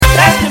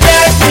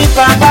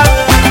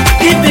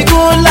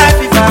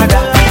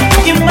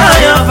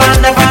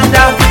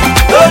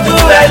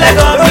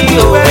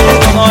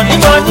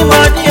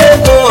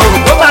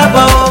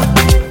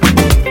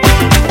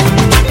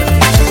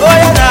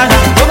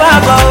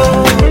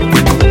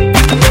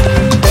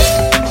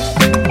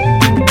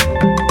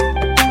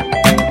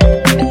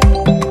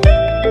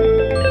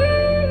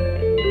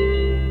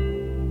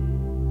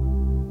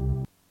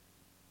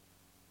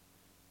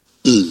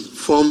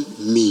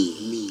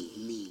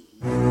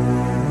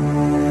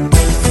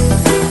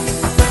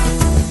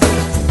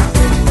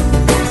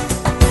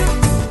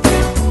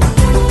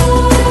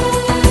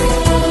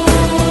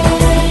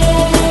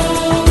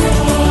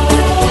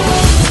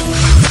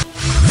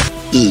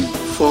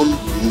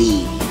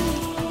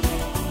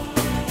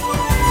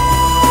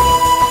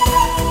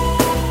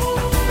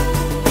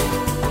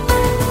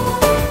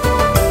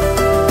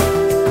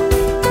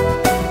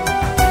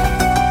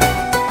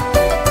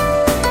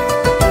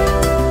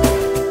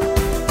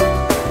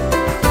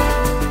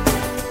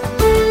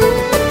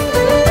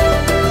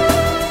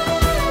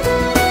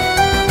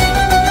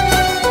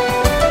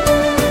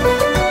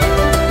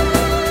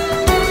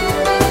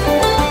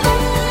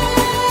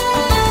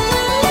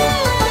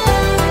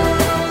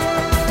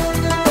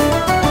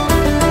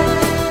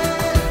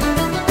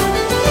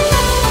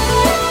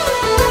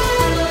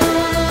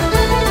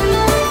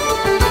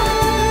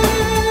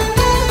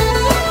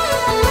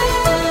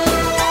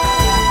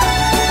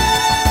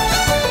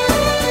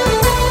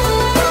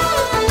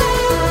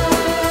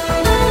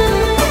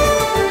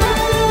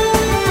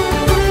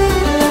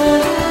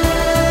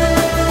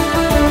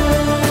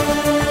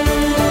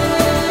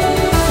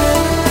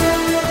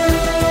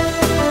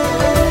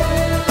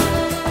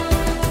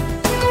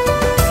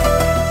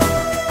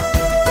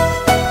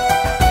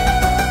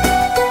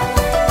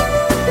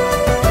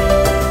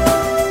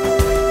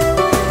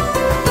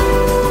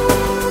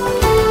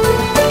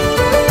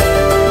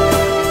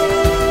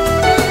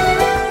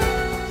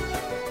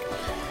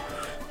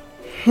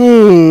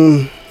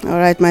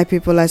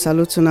people, I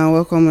salute you and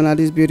welcome on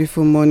this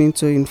beautiful morning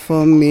to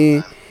Inform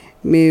Me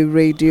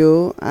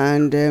Radio,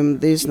 and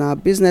this is now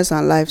business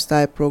and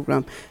lifestyle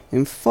program.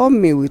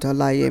 Inform Me with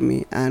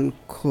Olayemi and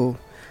Co.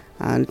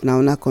 And now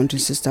na country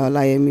sister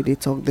Olayemi they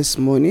talk this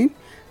morning.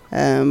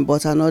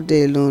 But I'm not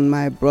there alone.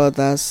 My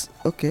brothers,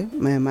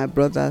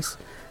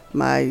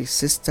 my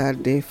sister,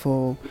 they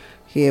for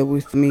here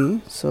with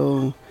me.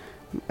 So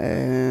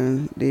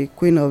the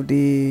queen of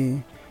the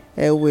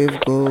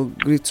airwave go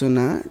greet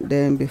una.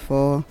 Then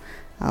before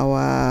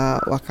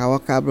our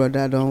waka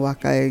brother don't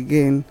waka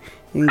again,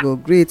 he go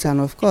greet,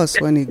 and of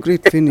course when he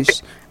greet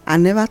finish, I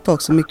never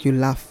talk to make you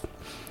laugh.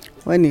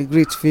 When he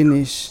greet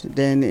finish,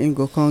 then he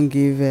go come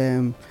give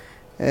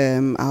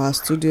our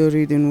studio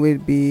reading will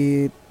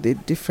be the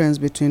difference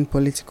between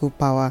political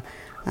power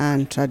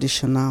and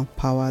traditional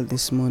power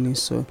this morning.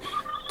 So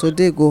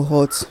today go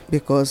hot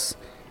because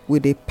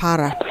with a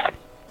para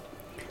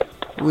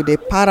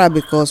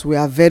because we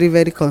are very,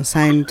 very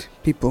concerned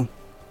people,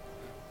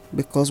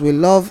 because we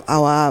love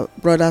our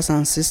brothers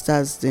and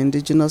sisters, the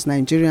indigenous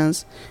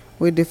Nigerians,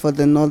 waiting for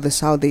the north, the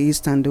south, the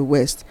east and the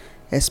west,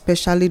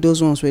 especially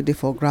those ones waiting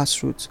for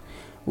grassroots.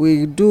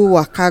 We do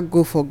waka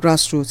go for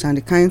grassroots, and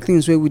the kind of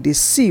things where we dey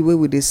see, where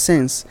we dey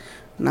sense.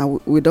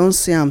 Now we don't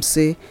see am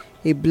say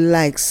it be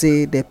like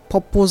say they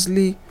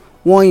purposely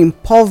want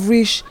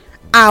impoverish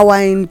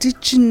our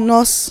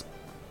indigenous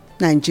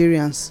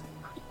Nigerians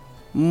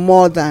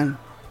more than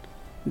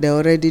they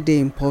already dey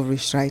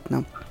impoverished right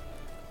now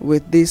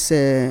with this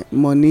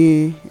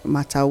money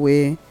matter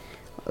where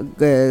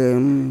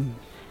the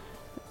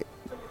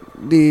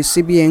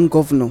CBN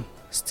governor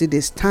still dey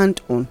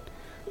stand on.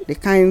 The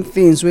kind of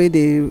things where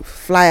they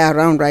fly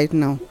around right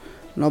now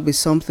not be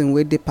something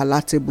where they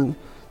palatable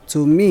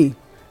to me,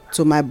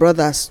 to my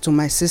brothers, to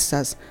my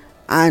sisters,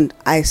 and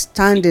I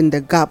stand in the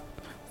gap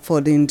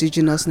for the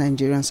indigenous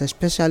Nigerians,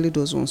 especially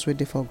those ones where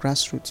they for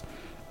grassroots.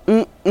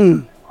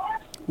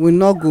 We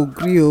not go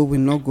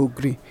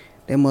gree.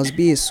 There must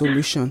be a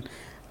solution,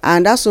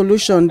 and that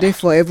solution there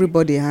for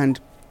everybody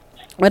hand.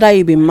 Whether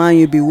you be man,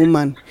 you be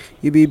woman,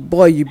 you be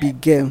boy, you be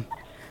girl.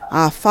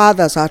 Our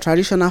fathers, our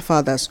traditional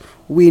fathers,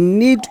 we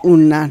need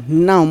una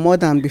now more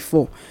than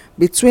before.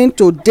 Between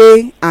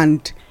today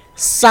and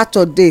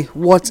Saturday,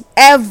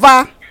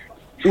 whatever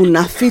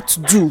una fit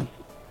do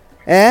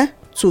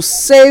to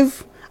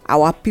save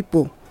our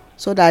people,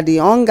 so that the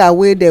hunger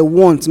way they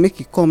want make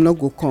it come no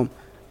go come,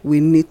 we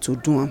need to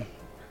do them.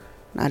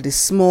 Now the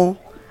small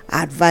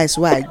advice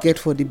why I get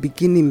for the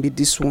beginning be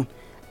this one,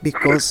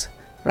 because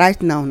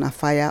right now na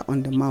fire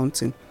on the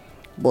mountain,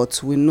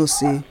 but we know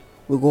say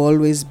we go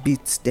always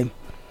beat them.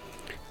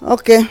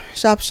 Okay,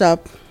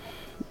 sharp.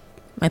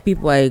 My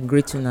people, I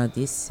greet una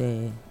this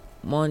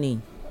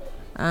morning,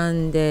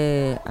 and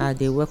I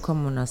dey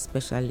welcome una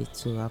especially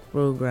to our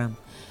program.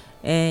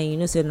 You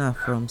know say na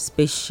from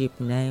spaceship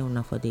na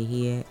una for dey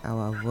hear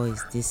our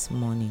voice this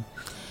morning.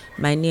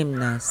 My name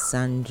na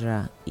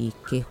Sandra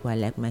Ikehua.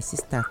 Like my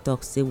sister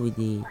talk, say we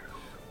dey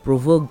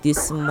provoke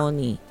this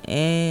morning.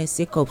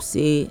 Sake of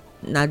say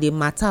na the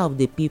matter of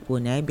the people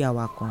na be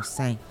our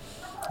concern.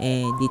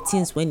 The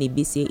things when it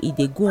be say it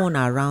they go on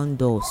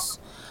around us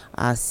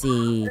as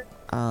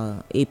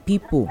a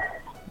people,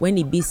 when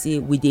it be say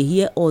we dey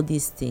hear all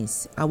these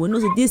things and we know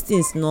say these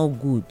things not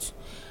good.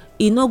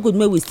 It not good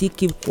make we still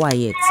keep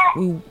quiet.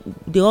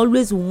 They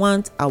always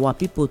want our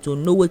people to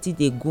know what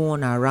they go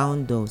on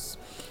around us.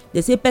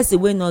 They say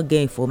person wey not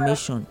get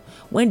information,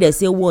 when they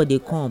say word they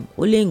come,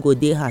 only him go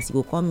dey house, he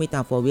go come meet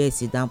am for where he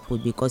sit down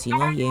put, because he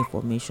not hear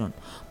information.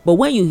 But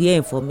when you hear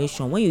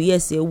information, when you hear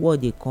say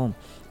word they come,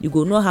 you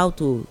go know how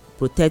to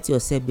protect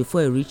yourself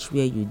before you reach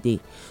where you dey.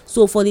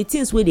 So for the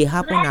things wey dey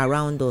happen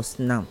around us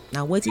now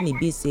wetin e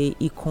be say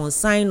e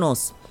concern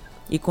us,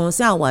 e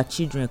concern our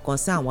children,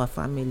 concern our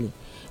family.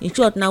 In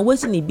short, na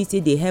wetin e be say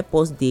dey help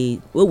us dey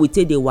wey we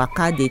take dey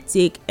waka, dey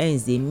take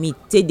ends, dey meet,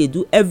 take dey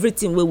do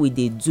everything wey we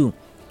dey do.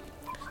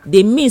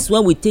 The means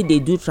when we take dey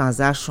do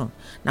transaction,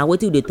 na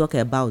wetin we dey talk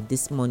about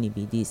this morning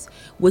be this.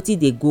 Wetin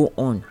dey go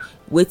on,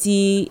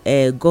 wetin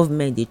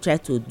government dey try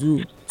to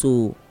do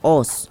to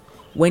us,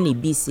 when e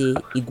be say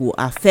e go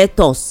affect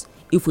us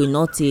if we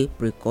not take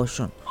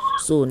precaution.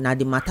 So na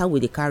the matter we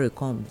dey carry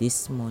come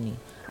this morning.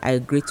 I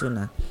greet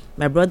una.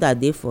 My brother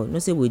dey for no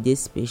say we dey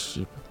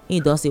spaceship, he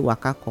don say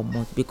waka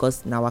comot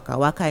because na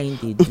waka him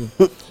dey do.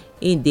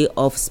 In dey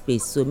off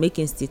space, so make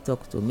him still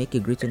talk to make a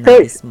greet una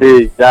this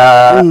morning.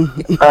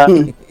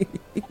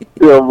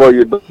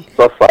 You don't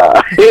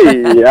suffer.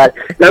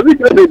 Let me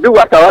just do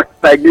waka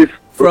like this.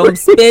 From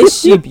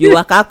spaceship you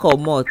waka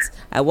comot.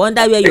 I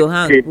wonder where your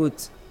hand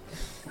put.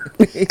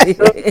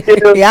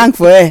 He hang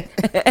for air.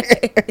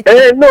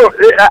 No,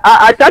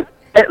 I just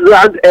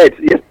land Earth.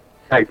 Yes,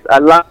 guys, I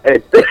land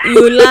Earth.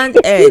 You land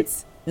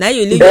Earth. Now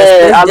you leave your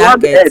space I jacket.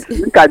 land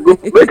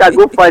Earth. We can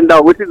go find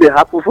out what is the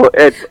happen for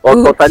Earth or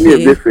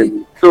concerning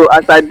everything. So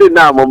as I did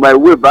now, I'm on my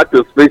way back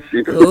to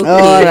spaceship. Okay.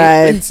 All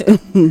right.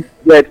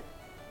 Yes.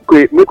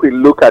 Make we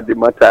look at the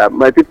matter.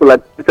 My people, I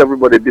thank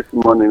everybody this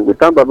morning. We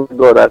thank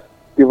God has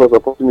give us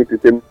opportunity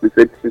to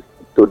say this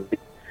today.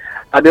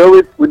 And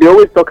we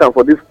always talk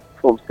for this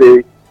platform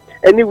say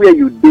anywhere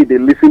you dey dey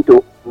listen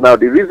to now,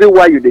 the reason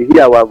why you dey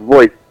hear our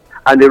voice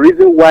and the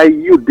reason why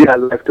you dey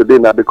alive today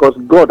na because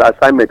God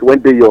assignment when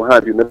dey your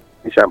hand you never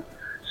finish am.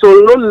 So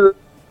no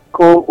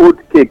come old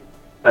cake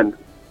and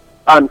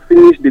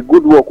finish the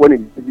good work when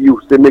it give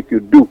you say make you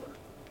do.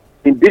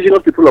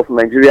 Indigenous people of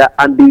Nigeria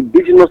and the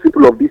indigenous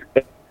people of this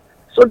earth.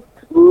 So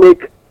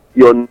make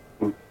your name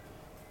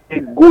a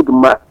good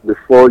match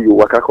before you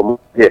waka come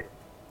here.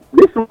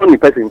 This morning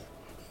person,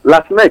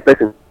 last night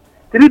person,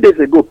 3 days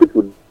ago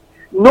people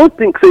no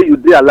think say you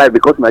dey alive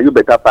because now you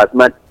better pass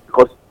man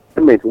because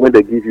payment when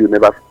they give you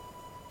never.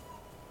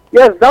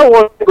 Yes, that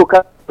one go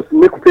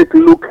make faith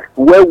look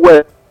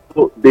well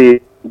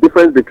the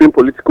difference between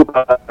political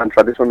power and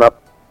traditional.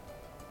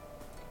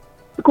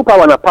 Political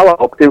power and power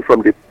obtained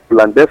from the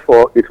people, and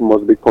therefore it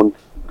must be controlled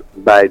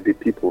by the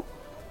people.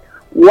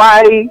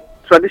 Why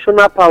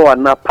traditional power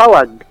now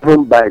power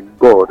given by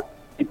God?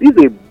 It is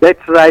a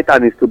birthright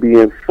and is to be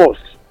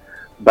enforced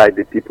by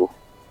the people.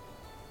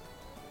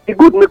 It's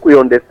good make we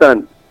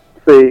understand.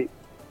 Say,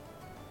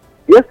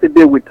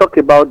 yesterday we talked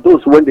about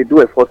those when they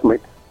do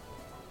enforcement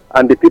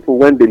and the people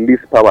when they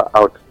lease power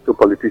out to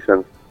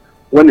politicians.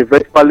 When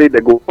eventually they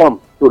go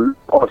come to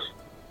us,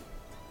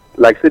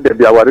 like say they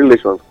be our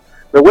relations.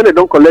 But when they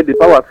don't collect the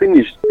power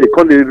finish, they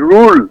can't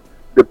rule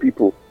the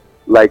people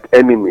like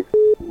enemies.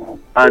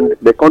 And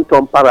they can't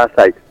turn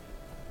parasites.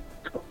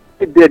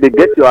 There they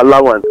get your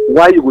allowance.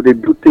 Why you would they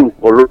do things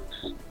for us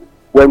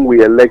when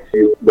we elect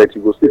you? But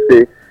you go see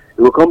say, it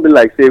will come be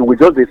like say, we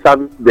just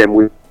serve them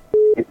with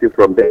anything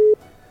from them.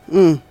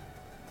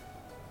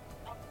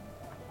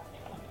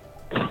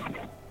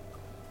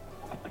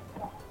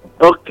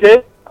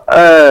 Okay.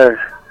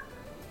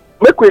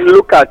 Make we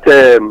look at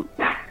the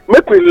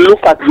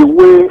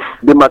way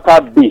the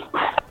matter be.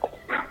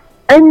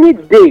 Any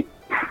day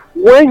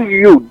when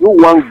you do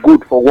one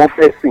good for one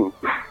person,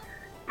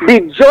 the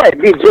joy,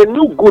 the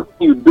genuine good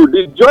you do,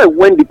 the joy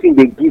when the thing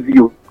they give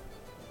you,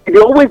 they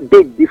always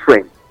dey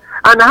different.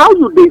 And how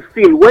you they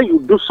feel when you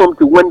do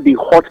something when the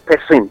hot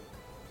person?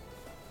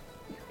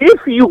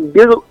 If you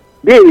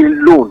dey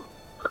alone,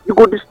 you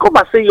go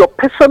discover say your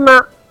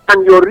personal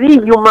and your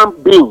real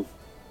human being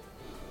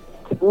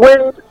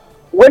when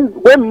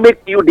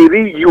make you the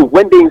real you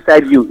when they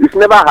inside you, it's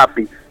never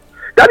happy.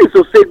 That is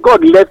to say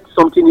God left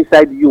something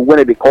inside you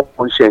when they call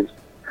conscience.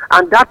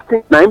 And that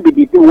thing now be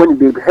the thing when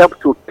they help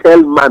to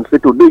tell man say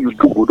today you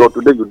do good or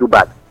today you do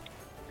bad.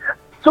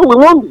 So we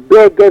won't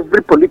beg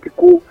every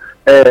political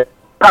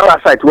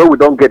parasite where we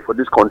don't get for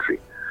this country.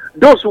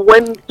 Those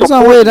when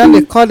some way then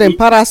they call them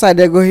parasite,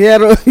 they go hear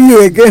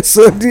you again,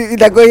 so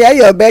they go hear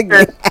your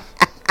begging.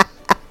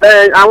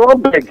 I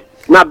won't beg.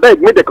 Now beg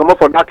me they come up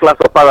for that class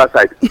of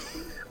parasite.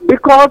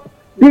 Because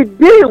the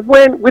day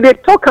when they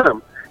talk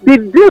am, the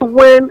day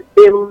when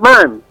a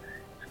man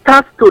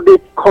starts to they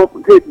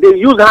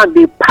use hand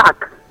they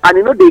pack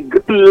and they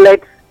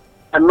let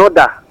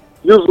another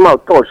use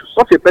mouth touch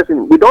such a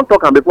person. We don't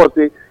talk am before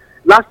say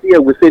last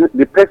year we say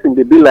the person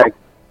they be like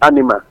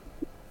animal.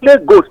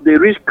 Let goats they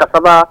reach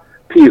cassava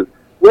peel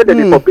where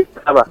they for big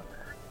cassava.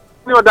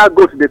 Any other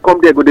goats they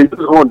come there go they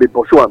use horn they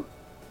pursue am.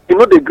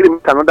 They gree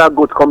make another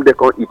goat come there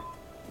come eat.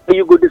 And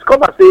you go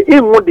discover say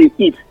even when they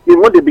eat,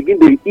 even when they begin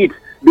they eat.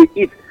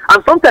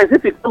 And sometimes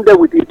if you come there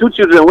with the two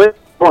children when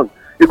born,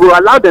 you go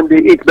allow them they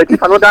eat. But if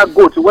another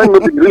goat when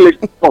not in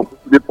relation come,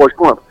 they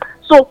pursue am.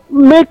 So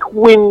make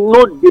we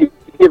know they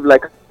behave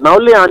like now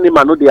only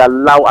animal no they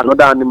allow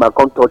another animal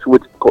come touch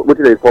with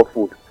they for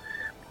food.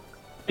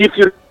 If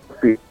you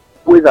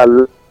always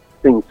allow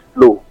things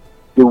flow,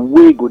 the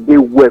way go dey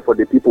well for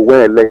the people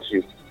when elect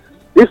you.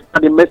 This is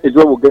the message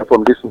we will get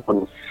from this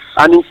morning.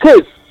 And in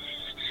case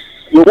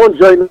you won't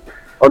join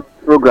on the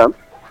program,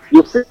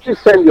 you simply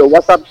send your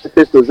WhatsApp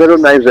message to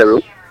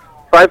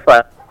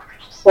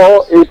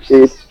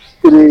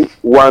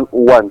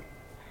 090-55-488-311.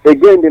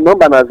 Again, the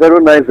number is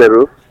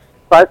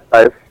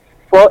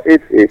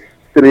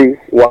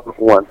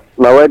 090-55-488-311.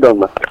 Now, well done,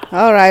 ma.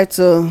 All right,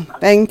 so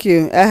thank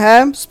you.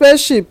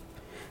 Spaceship,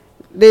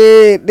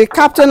 the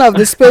captain of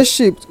the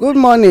spaceship. Good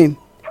morning.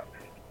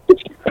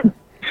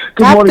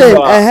 Good morning,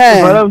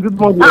 Captain, Madam, good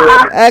morning.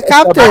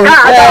 Captain,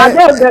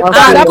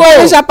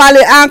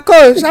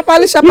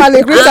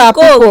 Shapali, greet our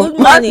people. Good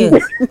morning.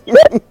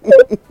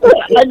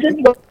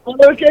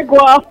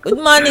 Good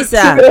morning,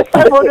 sir.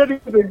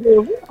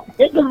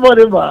 Good morning, ma. Good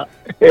morning, ma.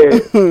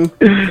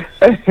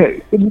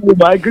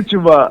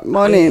 Good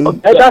Morning.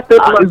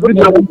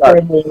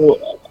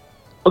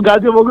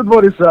 Good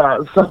morning,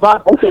 sir.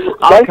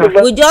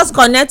 We just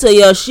connect to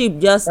your ship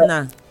just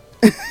now.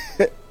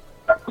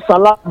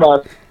 Salam.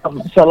 I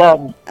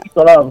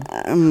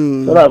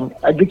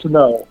get to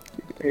know.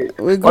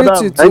 We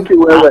greet you too. Thank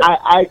you very much.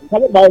 I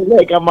carry my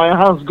leg and my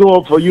hands go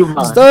up for you,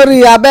 man.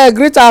 Story, abeg,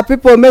 greet our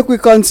people, make we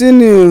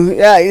continue.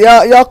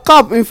 Yeah, your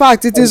cup, in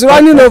fact, it is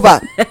running over.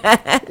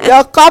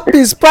 Your cup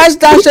is pressed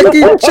down,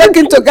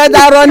 shaking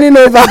together, running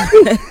over.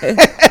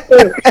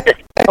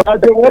 I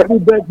don't want to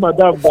beg,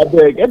 madam.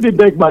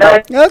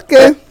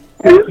 Okay.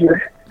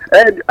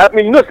 And I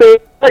mean, say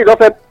you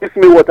don't have to give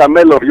me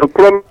watermelon. You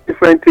promise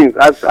different things.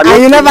 And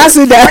you never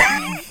see that.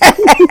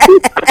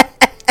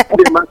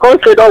 My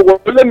country don't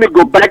want. Let me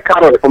go buy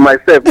carrot for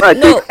myself.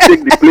 No,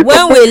 take the plate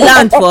when we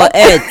land for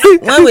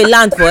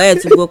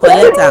earth, we go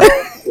collect am.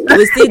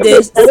 We still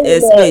dey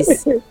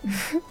space.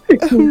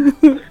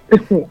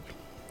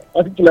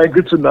 I think like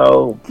good to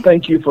know.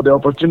 Thank you for the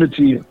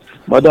opportunity,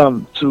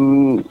 madam,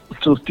 to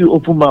still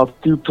open mouth,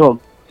 still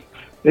talk.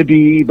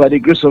 Maybe by the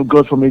grace of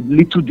God, from a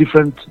little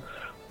different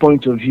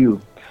point of view,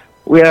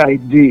 where I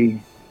did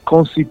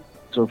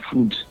concept of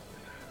food.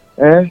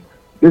 They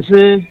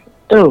say,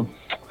 oh,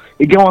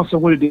 again, once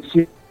somebody they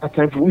say that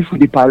time for we for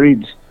the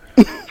parade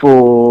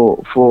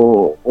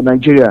for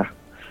Nigeria.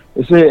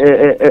 They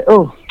say,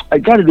 oh, I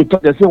got it.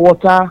 They say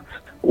water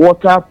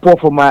pour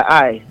for my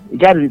eye. You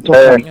got it.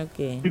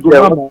 Okay.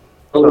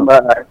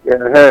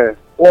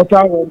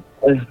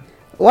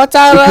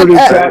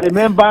 Water.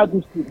 Remember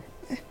this thing.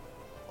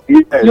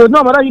 You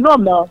know, madam, you know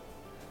him now.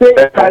 Say,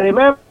 I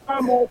remember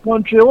my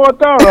country,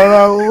 water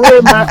away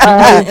my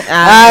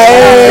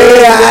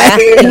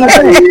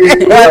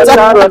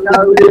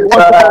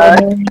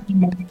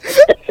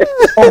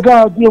Oh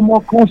God, there are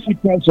more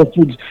consequence of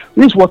food.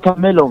 This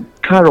watermelon,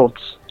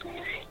 carrots.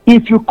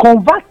 If you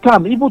convert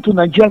them even to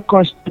Nigerian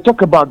currency,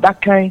 talk about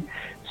that kind,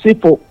 say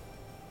for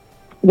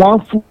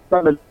one food,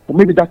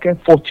 maybe that kind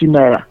 40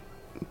 naira.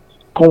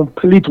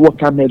 Complete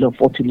watermelon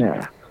 40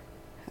 naira.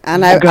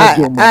 And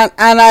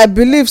I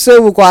believe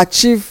so we go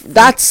achieve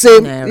that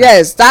same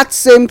that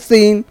same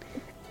thing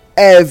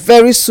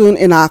very soon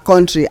in our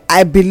country.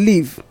 I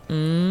believe.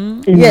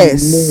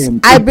 Yes,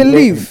 I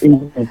believe.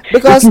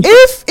 Because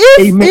if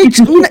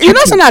you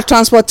know, some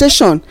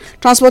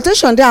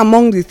transportation they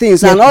among the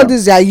things, and all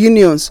these are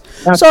unions.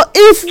 So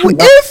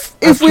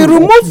if we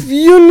remove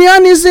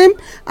unionism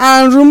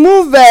and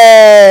remove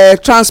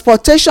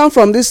transportation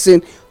from this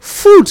thing,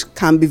 food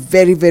can be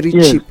very, very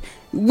cheap.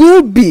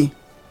 Will be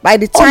by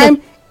the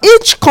time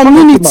each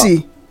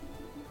community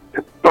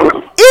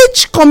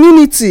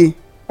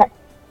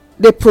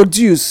they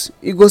produce,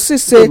 you go see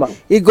say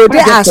e go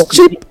dey as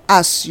cheap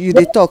as you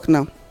dey talk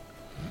now.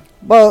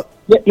 But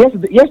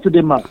yesterday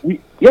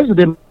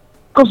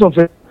because of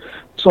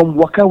some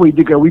waka we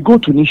did, we go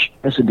to Tunisia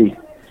yesterday.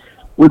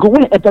 We go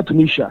when enter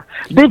Tunisia.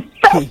 The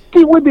first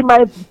thing will be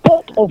my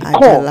port of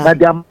call that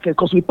their market,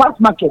 because we pass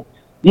market.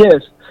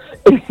 Yes.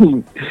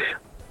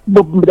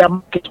 But their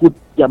market with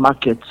their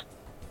market.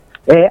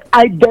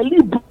 I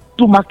deliver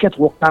to market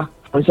worker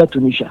for inside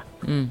Tunisia.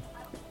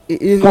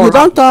 You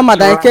don't tell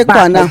Madam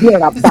Ikekwa now.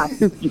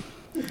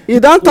 You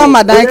don't tell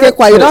Madam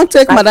Ikekwa. You don't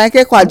take Madam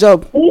Ikekwa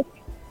job.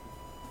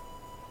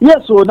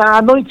 Yes, so now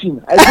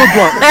anointing. I go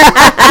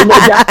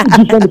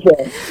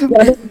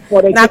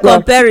one. Now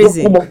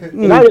comparison.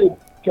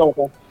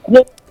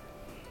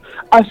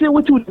 I say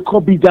what you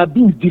call be that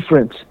being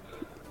different.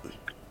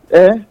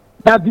 That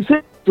the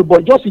same.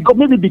 But just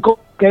maybe because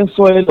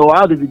soil or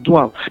how do they do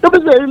it?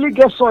 Nobody really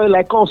get soil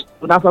like us.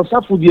 That's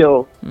some food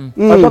here.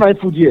 That's not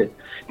food here.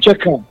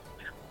 Check out.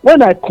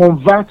 When I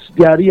convert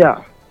the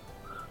area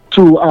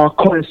to our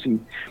currency,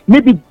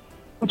 maybe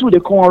until they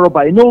call one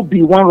rubber, it no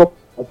be one rubber.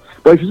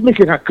 But if you make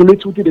a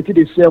calculation,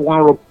 they say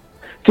one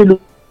rubber.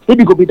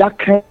 Maybe go be that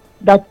kind.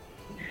 That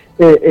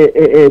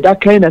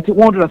kind. I think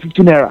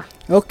 150 naira.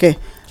 Okay.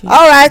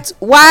 All right.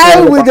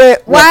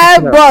 Why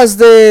bros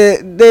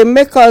they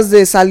make us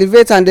they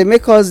salivate and they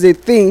make us they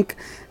think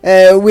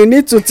we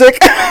need to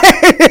take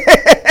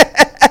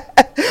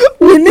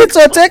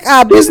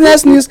our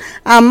business news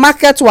and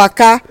market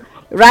waka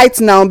right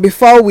now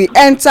before we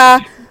enter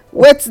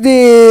with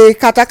the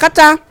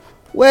katakata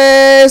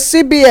where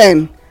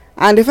CBN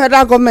and the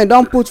federal government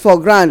don't put for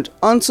ground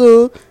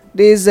onto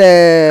this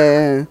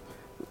the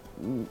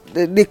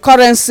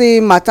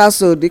currency matter,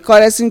 so the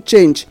currency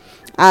change.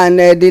 And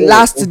the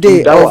last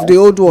day of the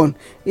old one.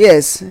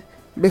 Yes.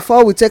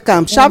 Before we take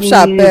sharp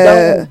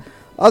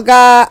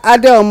Oga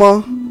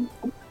Adeomo.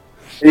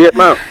 Yeah,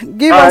 ma'am.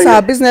 Give us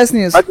our business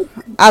news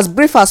as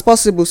brief as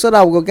possible so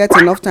that we will get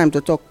enough time to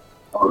talk.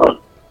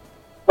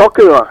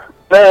 Okay, ma'am.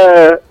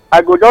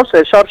 I go just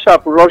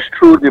sharp rush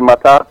through the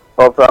matter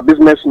of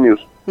business news.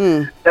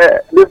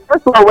 The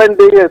first one when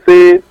they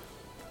say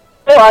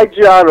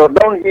IGR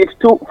don't hit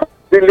 2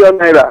 billion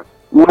naira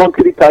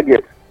monthly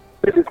target.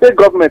 The state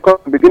government come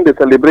begin to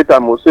celebrate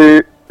and will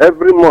say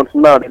every month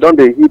now they don't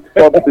they hit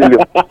 4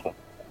 billion.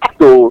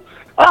 So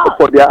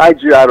for their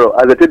IGR,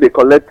 as they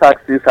collect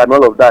taxes and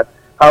all of that.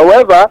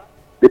 However,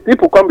 the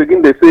people come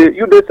begin they say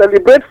you they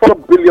celebrate 4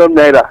 billion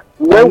naira.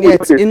 When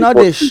yet, in all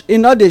the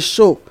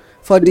show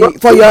for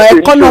your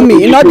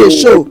economy, in all the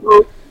show.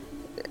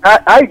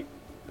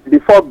 The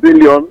 4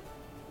 billion,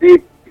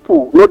 the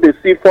people know they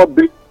see 4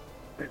 billion,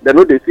 they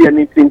know they see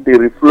anything, they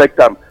reflect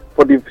them.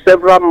 For the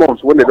several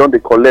months when they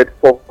don't collect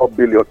 4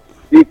 billion,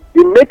 it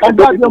makes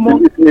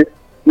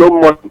no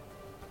money.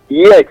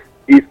 Yes,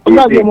 it's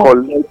they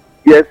collect.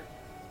 Yes.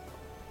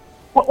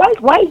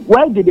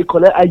 Why did they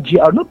collect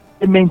IGR? Not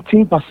they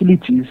maintain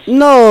facilities.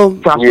 No.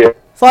 Yeah.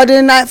 For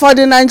the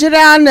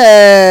Nigerian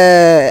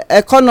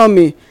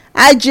economy,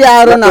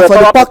 IGR na for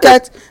the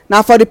pocket,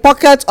 na for the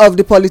pocket of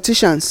the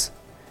politicians,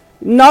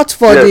 not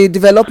for the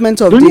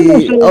development of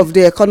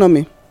the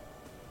economy.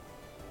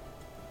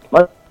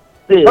 Let's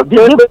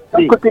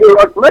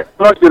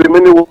not the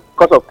remaining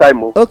because of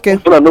time. Okay.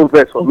 No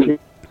verse for me.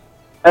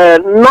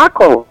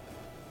 NACO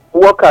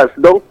workers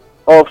don't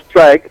off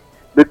strike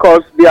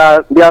because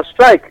their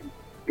strike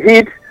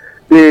hit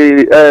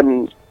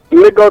the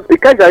Lagos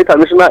Ikeja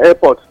International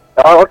Airport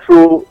all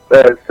through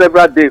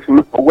several days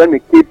when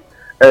it keep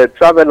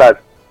travelers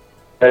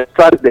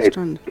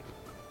stranded.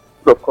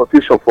 Of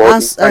confusion for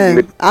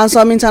and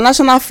some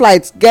international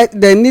flights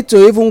they need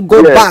to even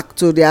go back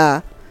to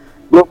their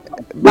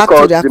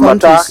countries.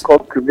 Matter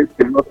creates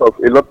a lot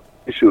of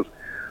issues.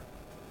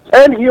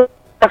 And here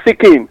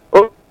trafficking.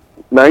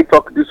 Now I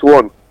talk this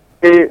one.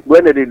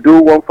 When they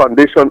do one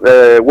foundation,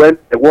 when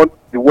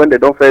they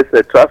don't face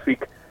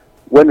traffic,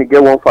 when they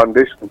get one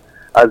foundation,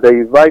 as they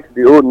invite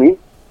the ONI,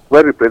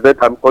 when represent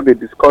them, or they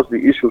discuss the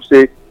issue,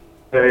 say,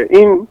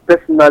 in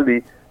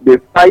personally, they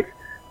fight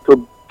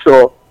to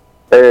sure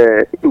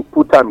to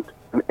put an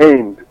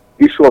end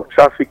issue of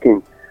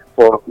trafficking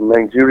for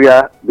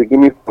Nigeria,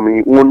 beginning from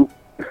his own.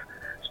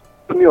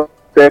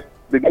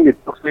 Beginning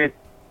to say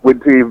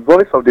with the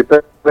voice of the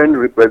person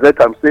represent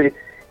them, say,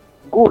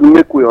 good,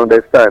 make we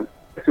understand.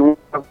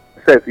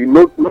 Says you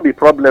know the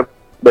problem,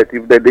 but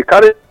if they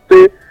carry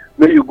say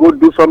when you go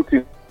do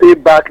something, pay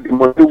back the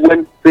money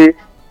when say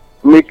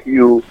make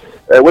you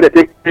when they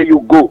take you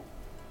go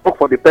work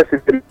for the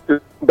person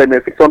to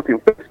benefit something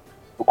first,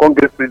 you can't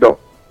get freedom.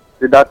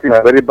 So that is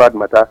a very bad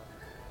matter.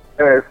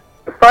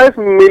 5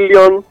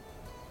 million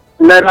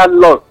naira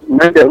loss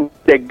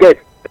they get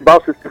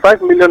about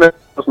 65 million naira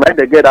loss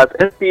they get as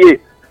NPA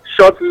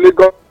short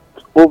Lagos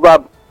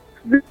over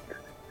the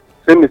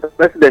same Mr.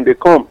 President they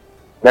come.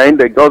 Now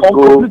they just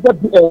go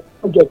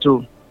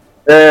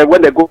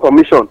when they go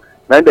commission,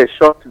 now they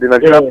shut the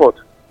Nigeria port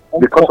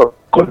because of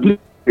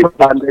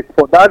and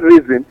for that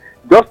reason,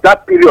 just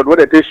that period when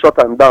they take shut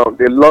and down,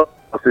 they lost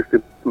 60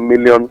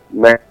 million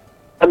naira.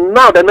 And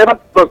now they never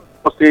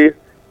say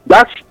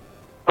that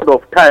sort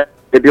of time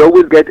that they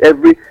always get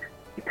every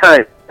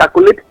time.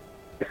 Calculate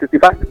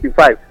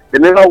 65. They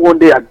never one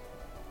day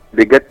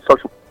they get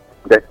such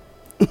that.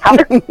 How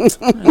they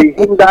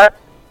hinder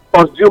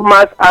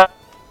consumers as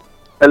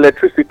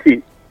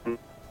electricity.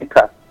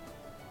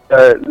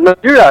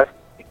 Nigeria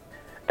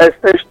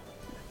extension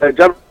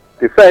January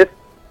the 1st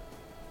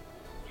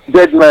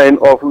deadline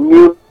of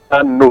new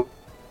and no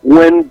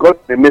when God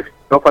may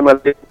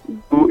finally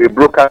do a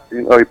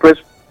broadcasting or a press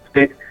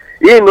state,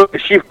 the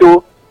shift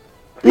to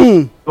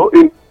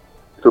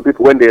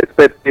people when they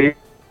expect they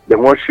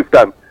want shift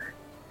time.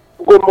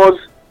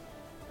 Almost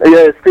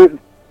since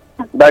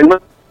by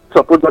not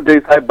suppose that there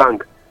is high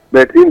bank,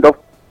 but in the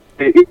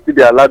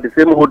they allow the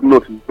same old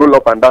notes roll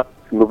up and down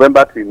to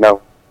November till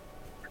now.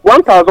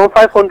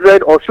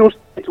 1,500 Osun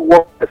State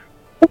workers,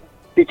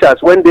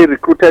 teachers, when they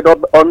recruited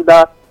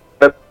under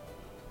the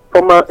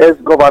former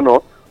ex-governor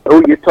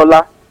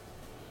Oyetola,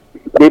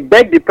 they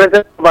begged the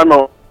present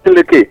governor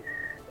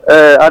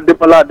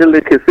Ademola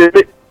Adeleke, say,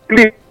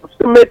 please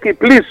make it,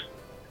 please,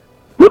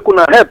 we could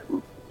help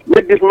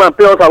make this man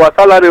pay us our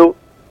salary. We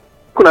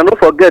could not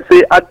forget,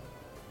 say,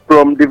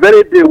 from the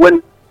very day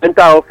when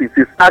enter office,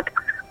 he sacked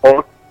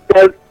or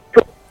tell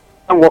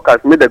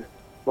workers made them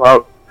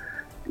well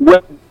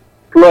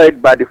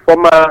employed by the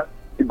former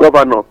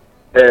governor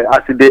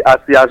as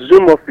he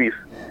assumed office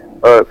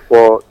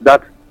for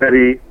that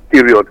very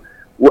period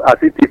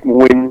as it is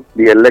win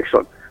the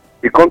election.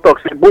 The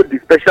contact say both the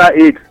special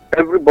aides,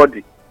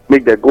 everybody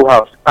make them go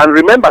house. And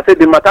remember, say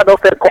the matter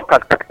don't say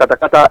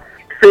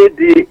say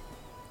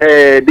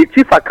the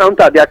chief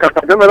accountant, the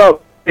accountant general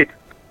of state,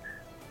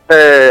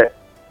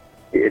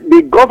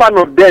 the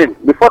governor then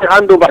before the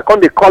handover, come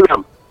they call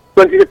him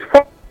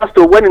 24 hours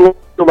to when he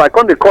over,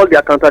 come they call the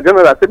accountant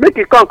general, say make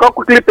it come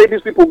quickly pay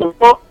these people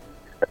before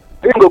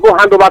he go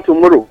hand over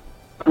tomorrow.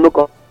 No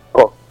call.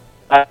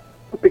 I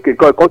pick a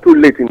call, come too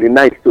late in the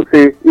night to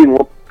say he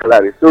won't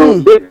salary. So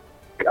they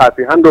as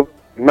a handover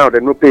now they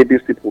no pay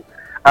these people.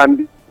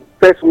 And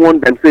first one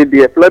them say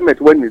the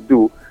employment when you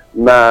do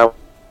now,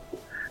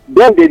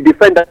 then they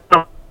defend that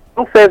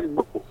first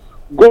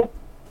go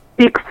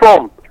pick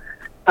from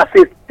as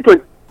a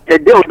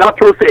day of that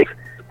process.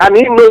 And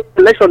he knows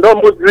election don't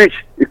almost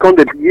reach. He can't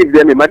give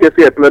them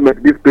emergency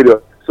employment this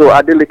period. So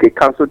Adeleke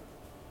cancelled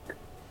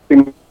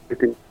thing.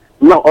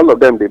 Now all of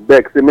them they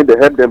beg. Say may they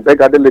help them beg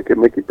Adeleke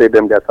make it pay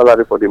them their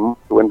salary for the month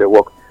when they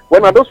work.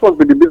 When are those ones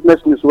be the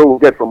business news where we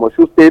get from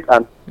Osun State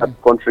and the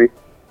country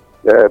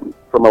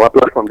from our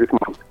platform this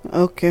month.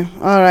 Okay,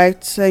 all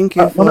right. Thank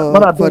you for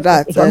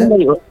that.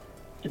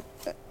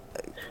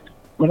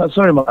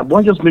 Sorry, I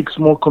want to just make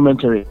small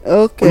commentary.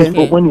 Okay.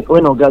 When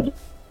Oga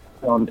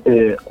on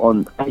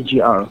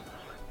IGR,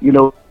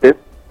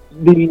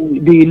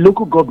 the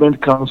local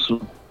government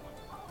council,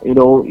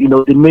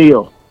 the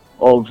mayor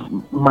of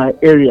my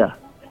area,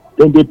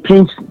 then they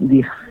paint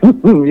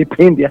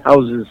their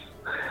houses.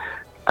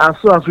 And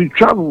so as we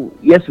travel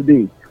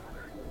yesterday,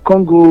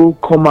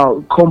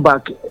 come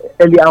back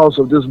early hours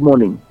of this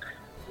morning,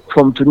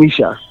 from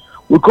Tunisia.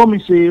 We come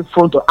and say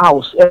front of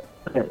house,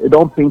 they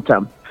don't paint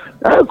them.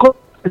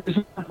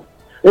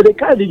 They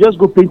can't, they just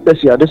go paint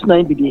this year. That's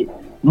not the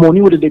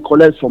money what they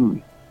collect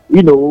from,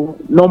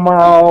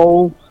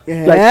 normal,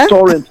 like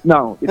torrent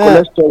now. They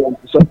collect torrent,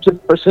 some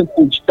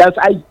percentage. That's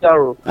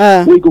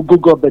IDR. We go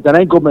government, and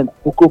I government,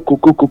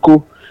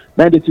 cocoa.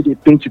 Now they see they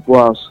paint people's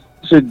house.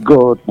 Say,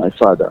 God, my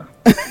father.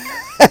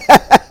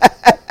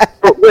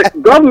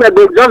 Wait, government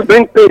will just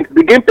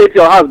begin paint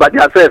your house by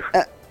yourself.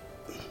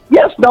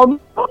 Yes, now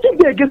nothing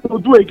they again to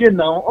do again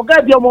now. Okay,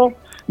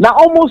 now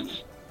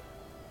almost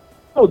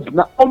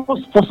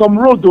for some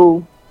road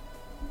though.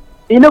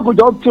 Go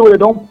don't tell they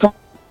don't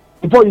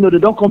before they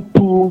don't come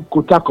to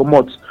Kota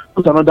Komot.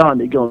 Put another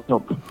one again on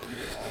top.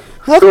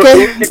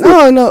 Okay.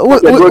 No. We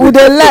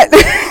dey learn.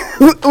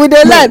 We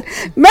dey learn.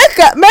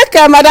 Make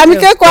Madam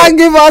Ike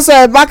give us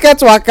a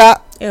bucket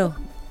waka. Ew.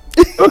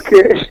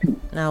 Okay.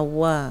 Now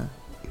wow.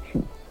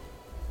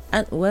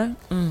 And well,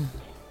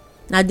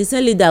 now the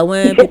same leader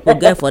when people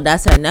get for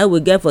that side, now we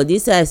get for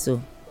this side.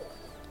 So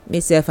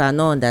myself I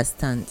no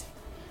understand.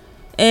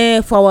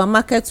 For our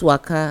market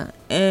waka,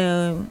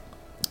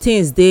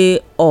 things dey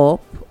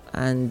up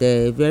and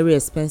very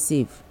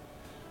expensive.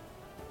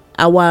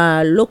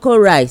 Our local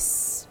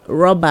rice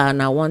rubber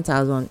na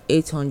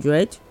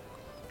 1,800,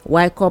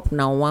 white cup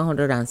na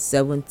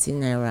 170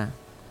 naira,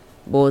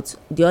 but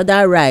the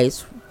other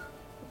rice,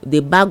 the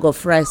bag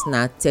of rice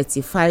na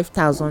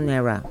 35,000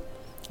 naira.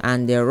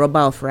 And the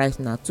rubber of rice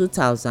na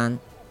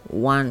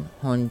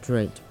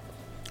 2,100.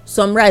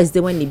 Some rice dey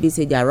when e be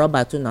say their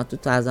rubber too na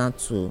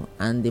 2,002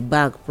 and the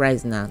bag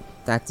price na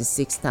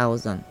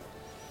 36,000.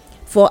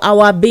 For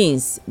our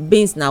beans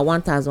na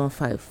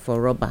 1,005 for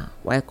rubber,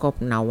 white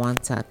cup na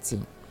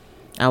 130.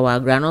 Our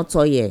groundnut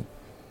oil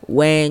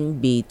when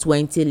be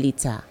 20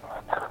 litre,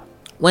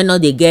 when no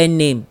dey get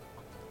name,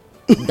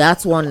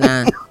 that one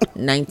na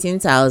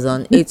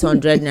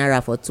 19,800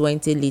 naira for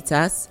 20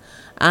 litres.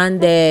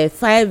 And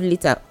 4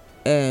 litre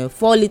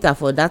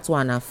for that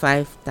one na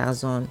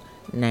 5,000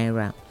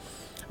 naira.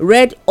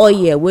 Red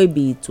oil wey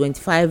be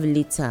 25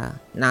 litre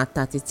na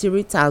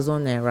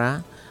 33,000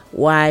 naira,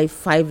 while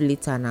 5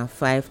 litre na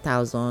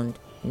 5,000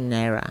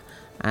 naira.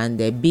 And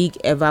the big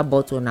ever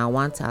bottle na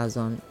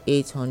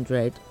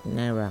 1,800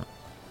 naira.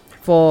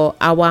 For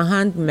our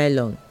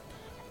melon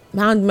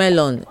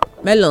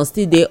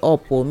still dey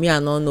up me I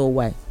no know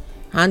why.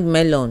 Hand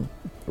melon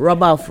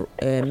rubber of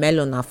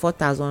melon na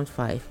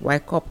 4,005, while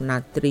cup na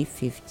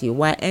 350,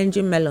 while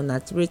engine melon na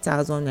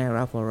 3,000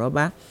 naira for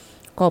rubber,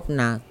 cup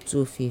na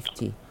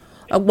 250.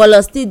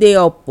 Ogbolo still dey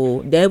up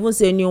they even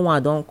say new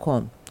one don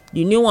come.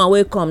 The new one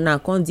wey come now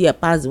come there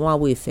pass the one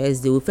wey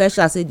first dey. We first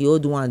shall say the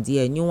old one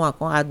there, new one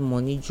come add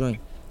money join.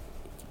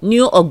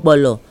 New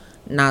ogbolo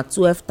na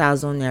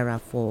 12,000 naira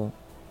for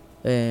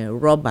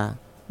rubber,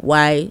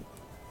 while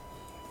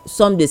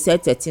some dey sell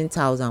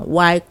 13,000,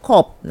 while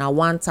cup na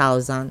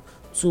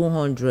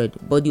 1,200,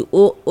 but the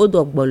old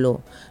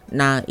ogbolo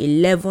na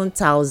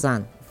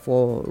 11,000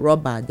 for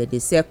rubber. They dey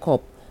sell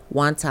cup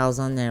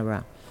 1,000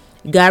 naira.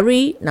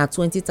 Garri na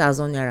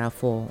 20,000 naira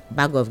for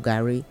bag of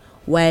garri,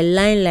 while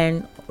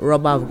line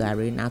rubber of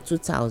garri na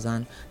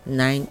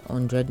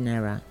 2,900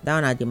 naira. That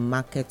one na the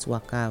market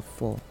waka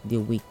for the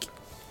week.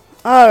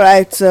 All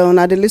right, so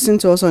now they listen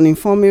to us on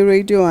Informe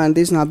Radio, and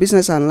this now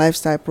business and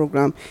lifestyle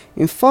program,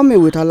 Informe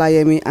with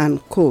Olayemi and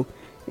Co.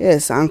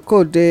 Yes, and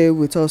Co dey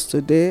with us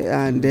today,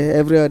 and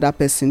every other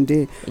person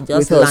dey with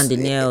us. Just land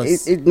in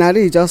nails. It now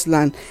really just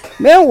land.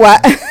 Meanwhile,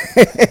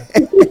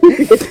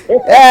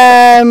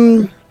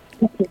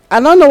 I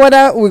don't know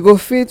whether we go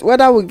fit,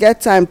 whether we get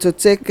time to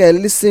take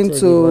listen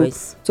to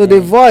the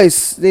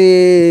voice,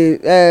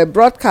 the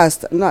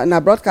broadcast,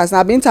 not broadcast,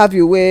 na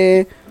interview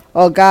where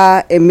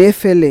Oga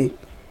Emefiele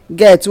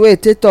get wey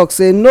take talk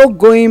say no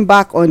going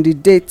back on the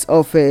date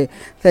of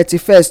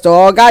 31st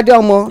or Oga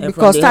Adeomo,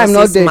 because time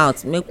no dey.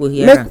 Make we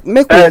hear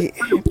make we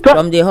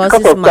from the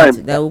horse's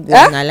mouth that we go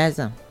analyze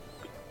am.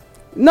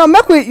 No,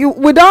 make we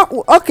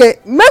don't. Okay,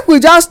 make we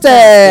just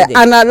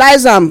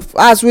analyze am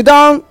as we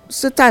don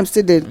see time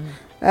still dey.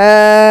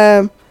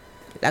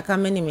 Like how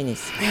many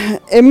minutes?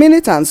 A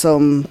minute and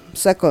some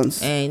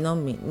seconds. No,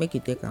 make you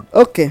take am.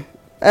 Okay,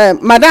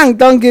 madam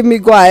don give me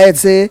go ahead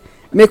say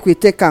make we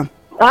take am.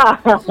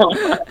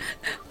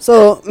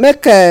 So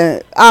make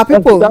our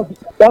people,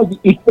 that's the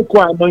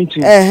equal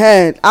anointing.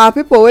 Our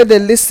people wey dey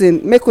listen,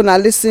 make una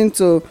listen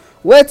to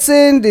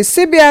wetin the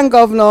CBN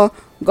governor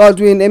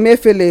Godwin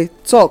Emefiele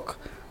talk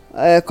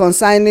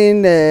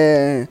concerning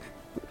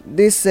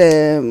this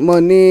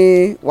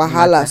money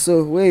wahala.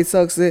 So wey he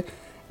talk say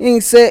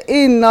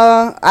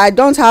I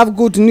don't have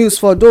good news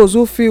for those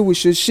who feel we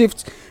should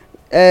shift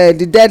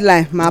the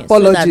deadline. My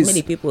apologies. So that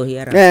many people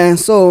hear am.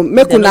 So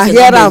make una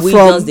hear am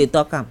from.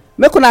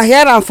 Make una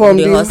hear am from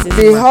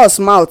the horse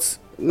mouth.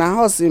 Na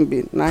horse him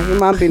be, na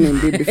human being him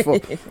be before.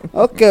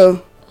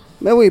 Okay,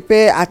 may we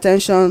pay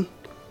attention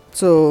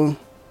to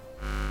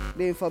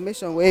the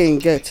information wey him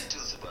get.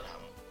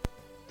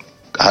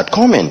 Had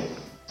come in.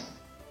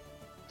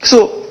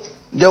 So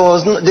there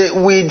was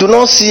we do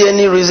not see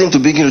any reason to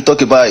begin to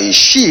talk about a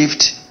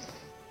shift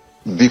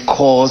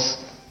because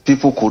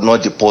people could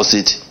not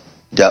deposit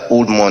their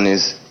old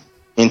monies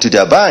into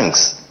their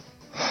banks.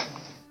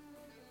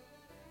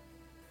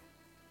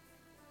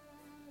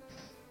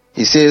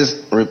 He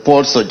says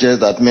reports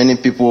suggest that many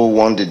people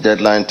want the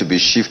deadline to be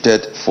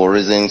shifted for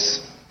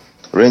reasons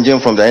ranging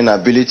from their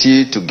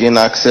inability to gain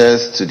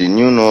access to the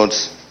new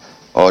notes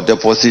or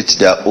deposit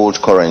their old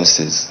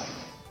currencies.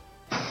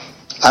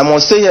 I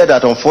must say here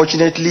that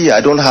unfortunately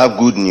I don't have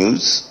good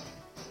news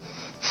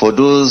for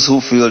those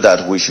who feel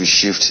that we should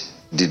shift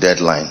the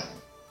deadline.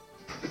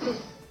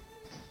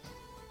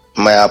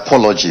 My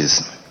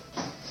apologies.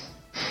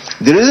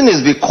 The reason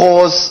is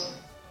because,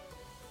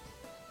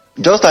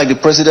 just like the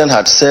president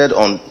had said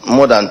on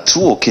more than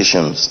 2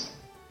 occasions,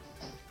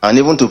 and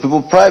even to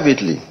people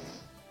privately,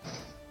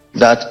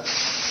 that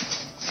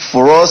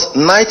for us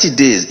 90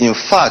 days, in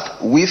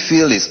fact, we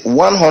feel is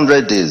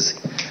 100 days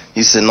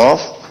is enough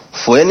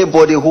for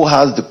anybody who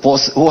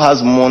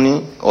has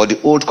money or the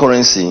old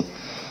currency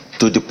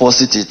to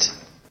deposit it,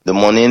 the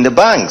money in the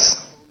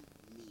banks.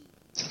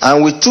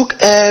 And we took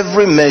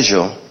every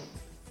measure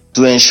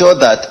to ensure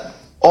that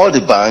all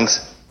the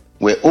banks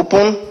were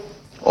open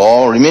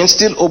or remain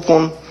still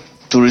open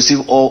to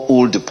receive all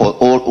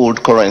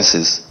old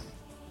currencies.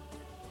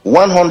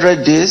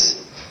 100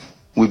 days,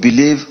 we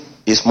believe,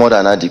 is more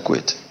than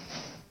adequate.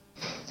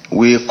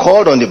 We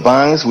called on the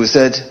banks. We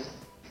said,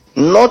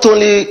 not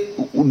only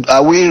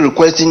are we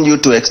requesting you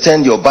to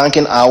extend your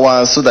banking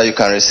hours so that you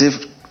can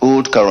receive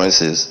old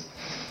currencies,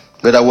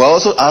 but we're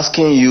also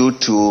asking you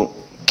to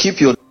keep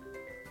your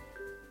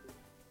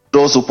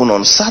doors open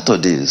on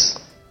Saturdays.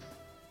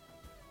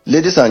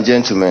 Ladies and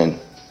gentlemen,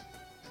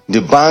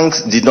 the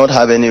banks did not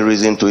have any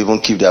reason to even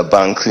keep their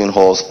banking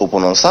halls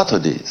open on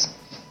Saturdays.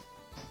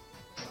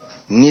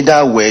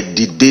 Neither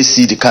did they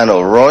see the kind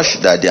of rush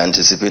that they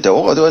anticipated.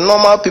 Oh, there were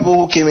normal people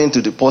who came in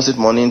to deposit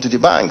money into the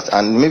banks,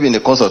 and maybe in the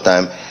course of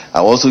time,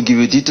 I'll also give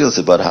you details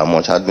about how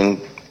much had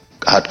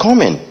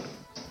come in.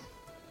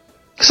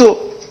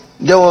 So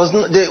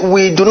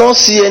we do not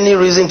see any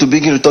reason to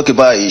begin to talk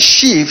about a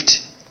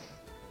shift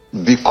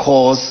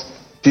because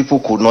people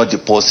could not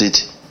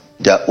deposit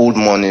their old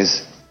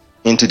monies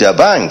into their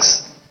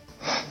banks.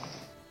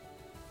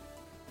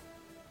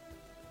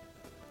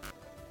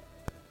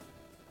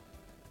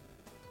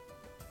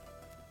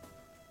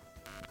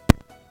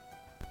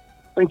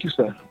 Thank you,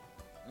 sir.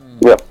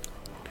 Yeah.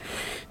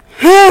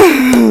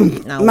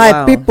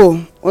 My people,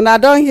 una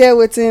don hear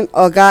wetin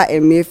Oga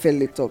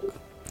Emefiele talk.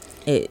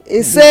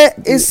 He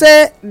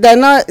say they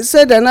not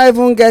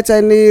even get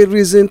any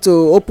reason to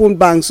open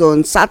banks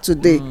on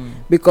Saturday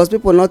because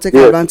people not take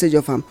advantage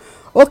of them.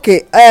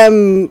 Okay,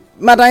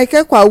 Madam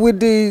Ikekwa, with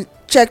the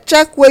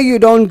check wey you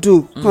don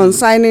do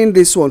concerning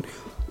this one,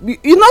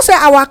 you know say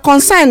our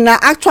concern na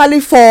actually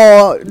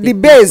for the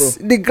base,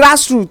 the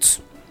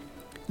grassroots,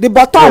 the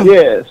bottom.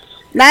 Yes.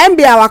 Na im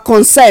be our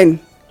concern.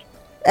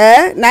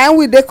 Na im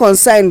we dey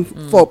concern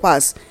for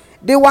pass.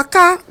 The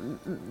waka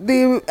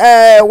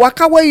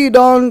wey you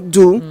don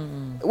do,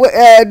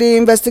 the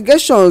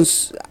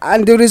investigations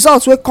and the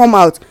results wey come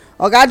out.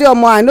 Oga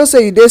Adeomo, I know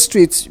say you dey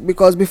street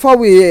because before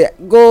we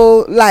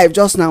go live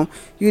just now,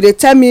 you dey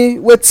tell me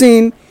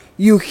wetin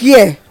you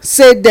hear,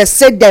 say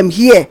dem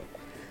hear.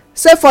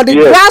 Say for the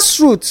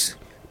grassroots,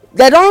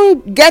 they don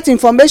get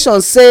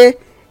information say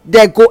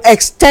they go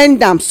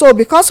extend am. So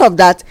because of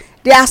that,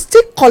 they are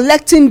still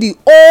collecting the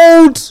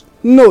old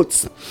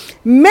notes.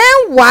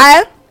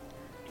 Meanwhile,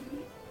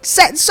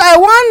 so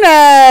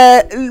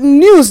one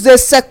news dey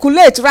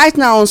circulate right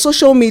now on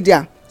social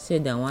media. Say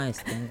dem wan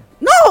extend.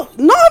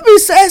 No be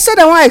say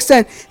dem wan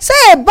extend. Say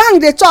a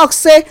bank dey talk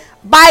say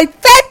by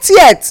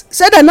 30th,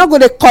 say dem no go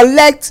dey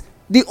collect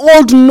the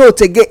old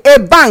note again. A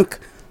bank,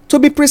 to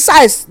be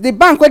precise, the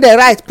bank wey dey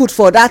write put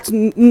for that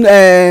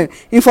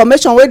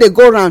information wey dey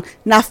go round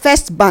na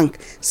First Bank.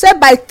 Say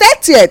by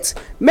 30th.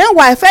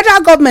 Meanwhile,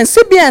 federal government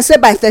CBN say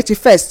by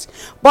 31st,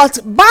 but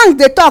bank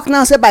dey talk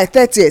now say by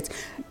 30th.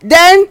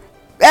 Then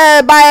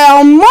by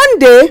on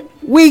Monday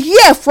we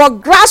hear for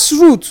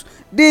grassroots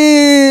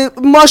the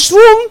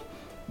mushroom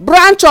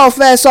branch of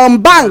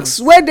some banks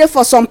wey dey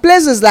for some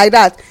places like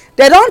that.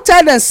 They don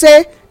tell them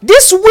say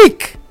this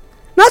week,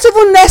 not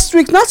even next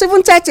week, not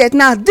even 30th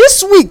now,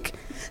 this week,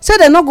 say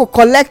dem no go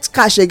collect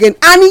cash again.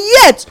 And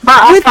yet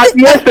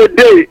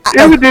yesterday,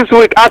 even this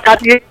week,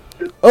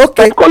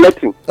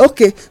 collecting.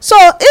 Okay, so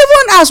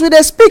even as we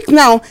dey speak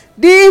now,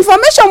 the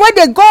information wey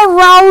dey go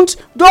round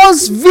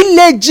those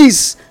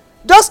villages,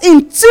 those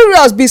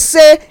interiors, be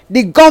say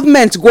the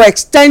government go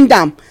extend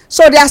am.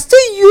 So they are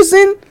still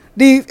using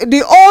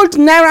the old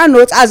naira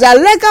notes as their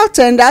legal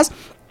tenders.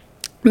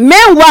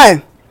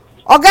 Meanwhile,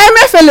 Oga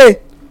Emefiele,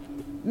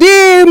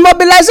 the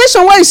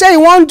mobilization wey you say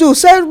you wan do,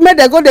 say make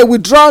dem go dey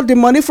withdraw the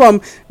money from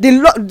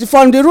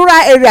the rural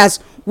areas,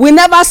 we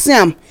never see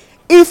am.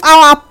 If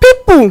our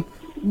people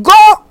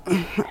go,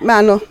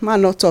 man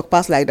no talk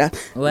pass like that.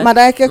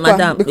 Madam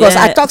Ikekwa, because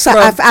I talk say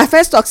I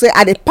first talk say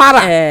I dey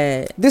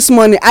para this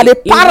morning. I dey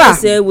para. You know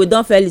say we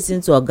don first lis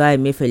ten to Oga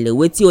Emefiele,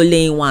 wetin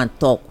only him wan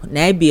talk.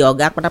 Na be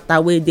Oga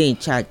patapata wey dey in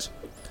charge.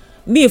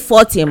 me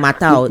fought him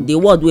matter the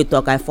word wey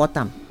talk I fought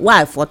am.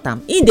 Why I fought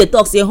am? He dey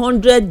talk say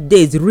 100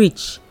 days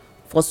reach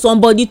for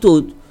somebody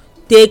to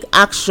take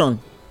action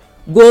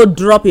go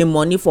drop him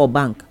money for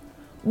bank.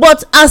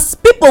 But as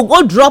people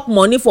go drop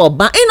money for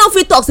bank, he no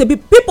fit talk say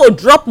people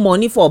drop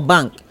money for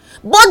bank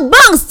but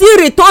bank still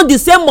return the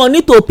same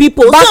money to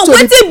people. So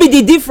wetin be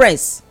the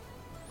difference?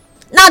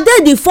 Na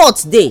there the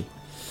fault dey.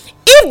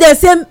 If dem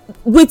say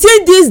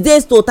within these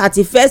days to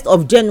 31st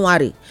of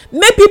January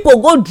make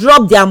people go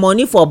drop their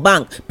money for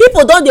bank,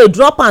 people don dey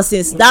drop am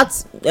since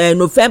that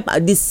November,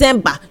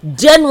 December,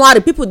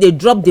 January, people dey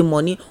drop the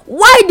money.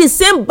 Why the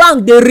same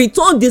bank dey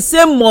return the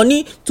same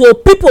money to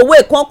people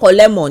wey come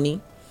collect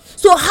money?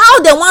 So how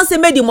dem wan say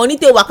make the money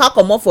take waka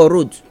comot for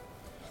road?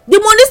 The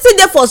money still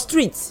dey for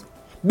street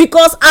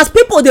because as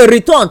people dey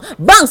return,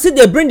 bank still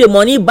dey bring the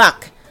money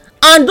back,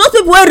 and those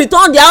people wey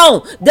return their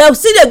own, dem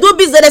still dey do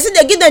business, dem still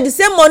dey give them the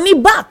same money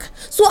back.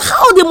 So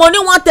how the money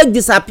wan take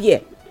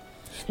disappear?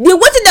 The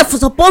wetin dem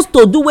suppose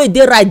to do wey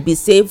dey right be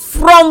say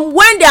from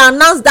when they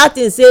announce that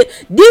thing say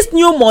this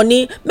new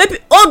money, maybe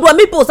old one,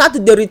 people start to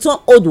dey return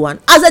old one.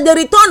 As dem dey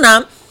return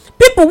am,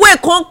 people wey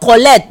come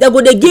collect, dem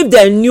go dey give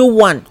them new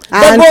one.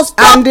 Dem go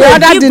stop and the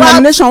other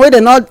denomination wey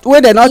dem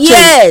not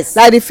yes, change,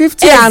 like the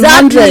 50 and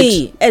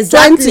 100,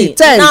 exactly 20,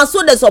 10. Now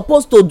so dem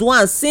suppose to do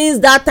am since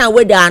that time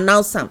wey dem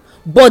announce am,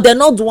 but dem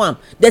no do am.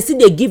 Dem still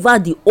dey give her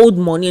the old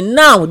money.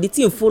 Now the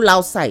thing full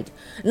outside.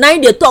 Na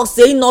him dey talk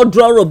say him no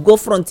draw rope go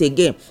front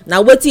again.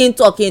 Na wetin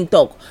him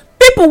talk.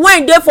 People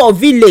wey dey for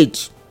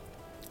village,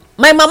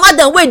 my mama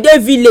dem wey dey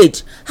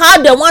village,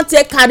 how dem wan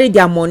take carry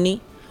their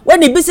money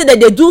when e be say dem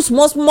dey do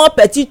small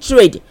petty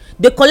trade,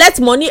 dey collect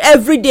money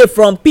every day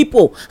from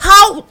people?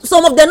 How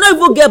some of dem no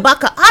even get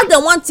back? How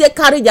dem wan take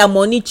carry their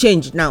money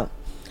change now?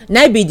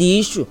 Na be the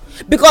issue.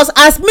 Because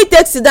as me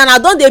take sit down, I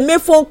don dey make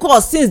phone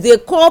calls since. Dey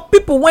call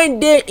people wey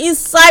dey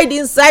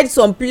inside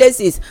some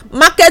places,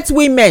 market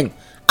women.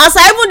 As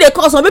I even dey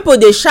call, some people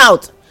dey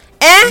shout,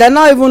 dem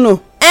no even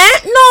know.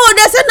 No,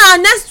 they say na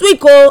next week.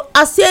 Oh,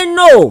 I say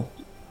no,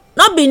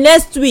 not be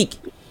next week.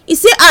 He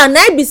say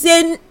na be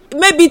say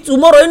maybe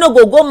tomorrow you no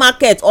go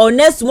market, or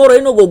next tomorrow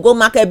you no go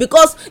market,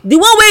 because the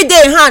one wey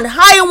dey hand,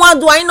 how you wan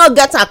do am? You no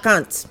get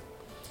account.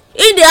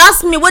 He dey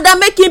ask me whether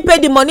make him pay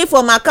the money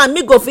for my account,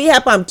 me go fit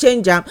help am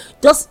change am.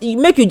 Just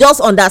make you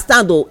just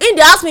understand. Oh, he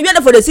dey ask me where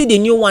for dey see the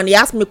new one. He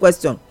ask me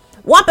question.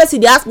 One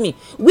person dey ask me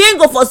where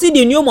go for see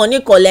the new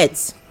money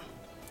collect,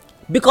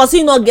 because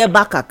he no get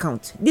back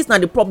account. This na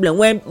the problem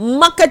when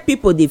market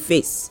people dey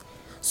face.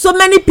 So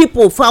many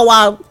people for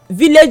our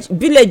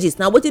villages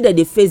na wetin dem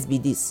dey face be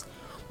this,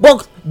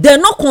 but dem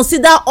no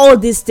consider all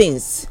these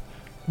things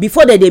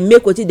before dem dey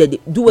make wetin dem dey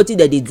do, wetin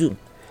dem dey do.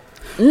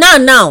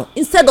 Now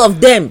instead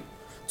of them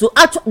to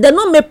actually, dem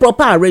no make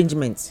proper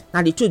arrangements.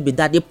 Na the truth be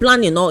that the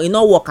plan e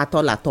no work at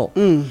all.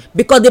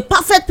 Because the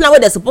perfect plan wey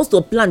dem suppose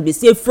to plan be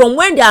say from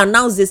when they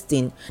announce this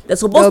thing, dem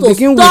suppose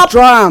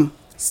to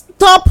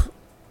stop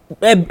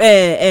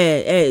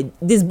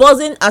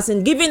disbursing, as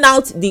in giving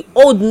out the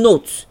old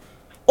note,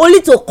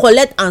 only to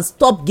collect and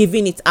stop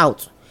giving it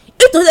out.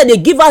 If to say they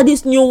give out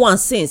this new one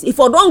since, if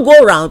I don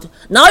go round,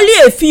 na only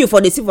a few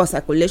for the see for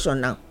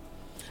circulation now,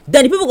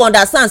 then the people go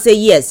understand say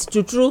yes,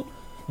 true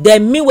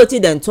dem mean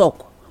wetin dem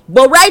talk.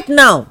 But right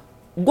now,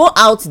 go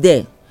out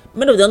there,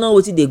 many of them know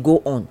wetin dey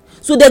go on,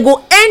 so they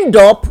go end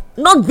up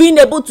not being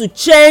able to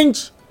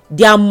change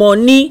their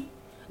money.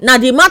 Na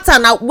the matter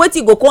na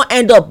wetin go come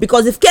end up,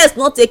 because if care is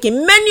not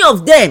taken, many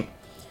of them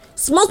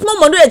small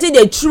money wey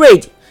dey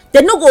trade,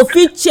 they no go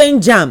fit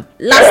change am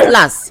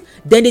last,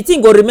 then the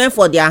thing go remain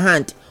for their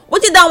hand.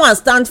 Wetin that one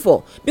stand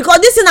for? Because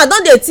this thing I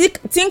don dey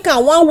think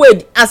am one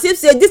way, as if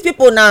say these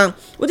people na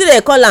wetin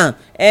dey call am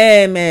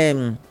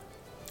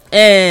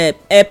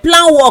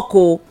plan work.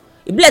 Oh,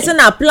 e be like say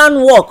na plan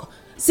work.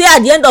 Say at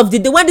the end of the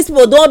day, when these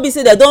people don be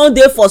say they don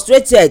dey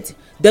frustrated,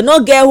 they no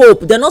get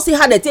hope, they no see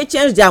how they take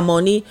change their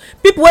money.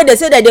 People wey dey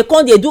say that they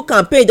come dey do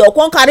campaign, they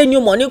come carry new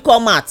money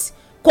come out,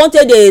 come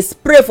take dey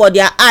spray for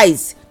their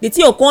eyes, the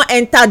thing go come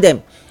enter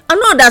them. I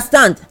no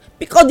understand,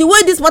 because the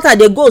way this matter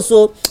dey go,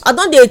 so I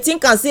don dey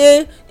think am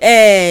say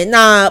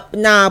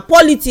na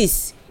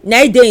politics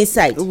na e dey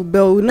inside. Na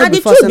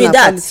the truth be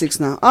that. Politics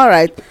now. All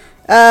right,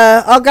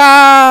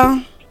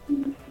 Oga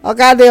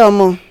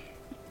Adeomo.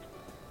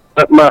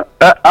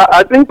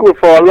 I think we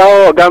for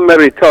allow Oga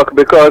Mary talk,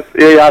 because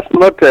he has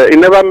not, he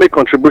never made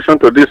contribution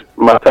to this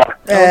matter.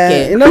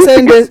 Okay. You know, say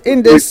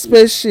in the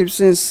spaceship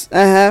since.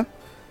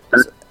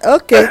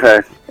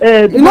 Okay.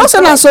 You know,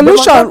 say na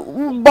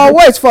solution, but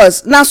wait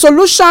first. Na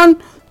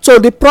solution to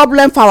the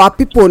problem for our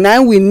people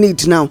now we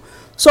need now.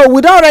 So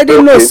we don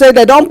already know say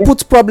they don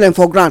put problem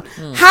for ground.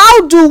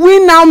 How do we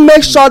now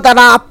make sure that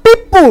our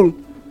people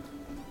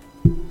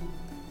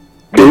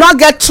do not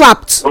get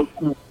trapped?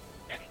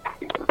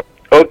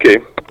 Okay.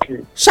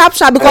 Sharp,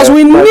 because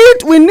we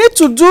need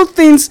to do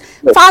things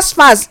fast.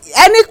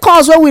 Any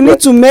cause wey we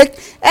need to make,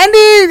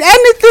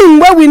 anything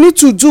wey we need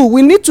to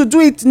do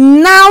it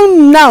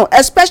now,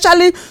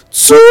 especially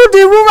to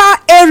the rural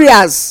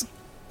areas.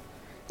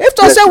 If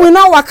to say we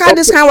no waka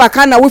this kind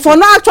waka now, we for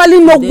not actually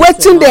know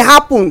wetin dey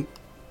happen.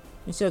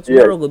 You say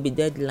tomorrow go be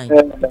deadline.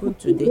 Even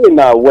today. Today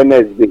na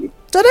Wednesday.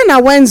 Today na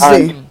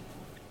Wednesday.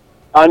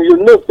 And you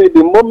know, say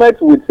the moment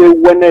we say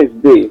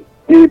Wednesday,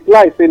 e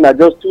imply say na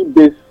just 2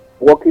 days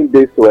working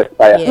days to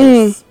expire.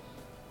 Yes.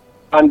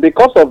 And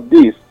because of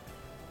this,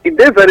 it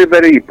is very,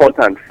 very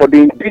important for the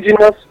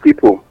indigenous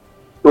people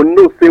to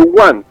know, say,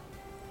 one,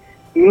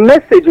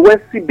 message when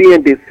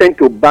CBN they send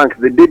to banks,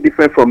 they dey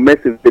different from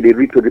message that they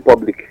read to the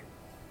public.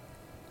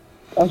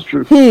 That's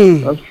true.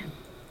 That's true.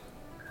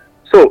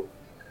 So,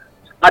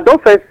 I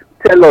don't first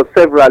tell us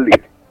severally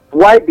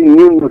why the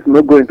new notes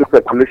not go into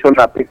circulation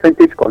at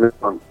percentage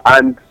collection.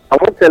 And I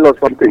want to tell us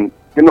something.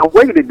 You know,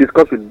 when you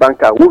discuss with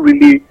banker, who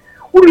really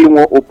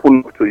want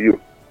open up to you?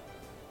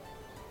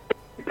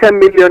 10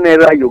 million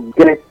naira you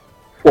get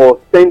for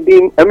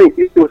sending, I mean,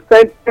 if you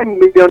send 10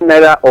 million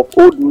naira of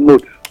old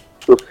notes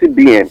to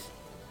CBN,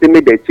 they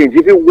make the change.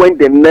 Even when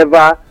they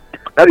never,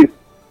 that is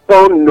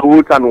some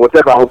notes and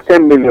whatever of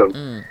 10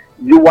 million,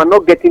 you are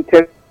not getting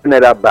 10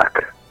 naira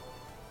back.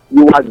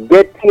 You are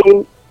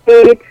getting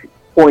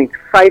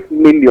 8.5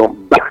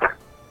 million back.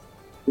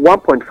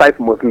 1.5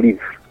 must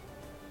leave.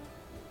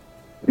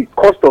 The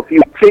cost of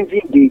you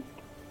changing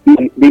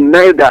the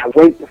naira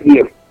went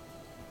here,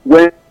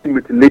 when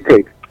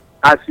mutilated.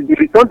 As you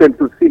return them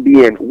to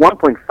CBN,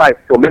 1.5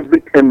 from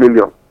every 10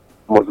 million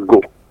must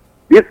go.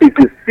 This is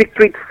a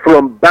secret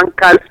from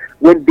bankers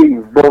when they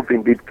involve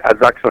in the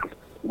transactions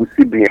with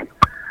CBN.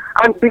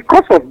 And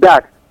because of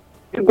that,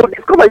 you go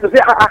discover, you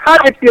say, how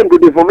ATM go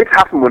they vomit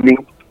half money?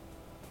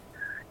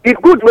 It's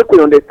good make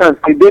we understand.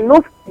 See, they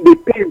know they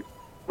pay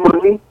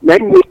money,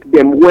 then make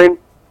them when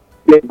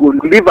they go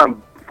leave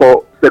them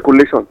for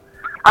circulation.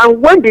 And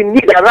when they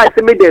need a right,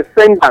 they make them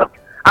send them.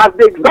 As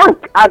the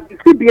bank, as the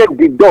CBN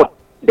deduct,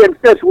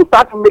 themselves will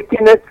start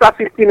making extra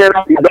 15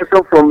 naira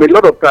deduction from a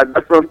lot of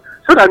transactions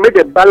so that make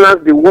them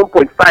balance the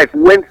 1.5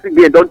 when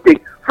CBN don't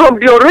take from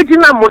the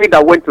original money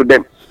that went to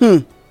them.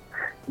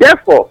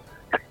 Therefore,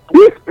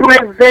 this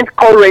present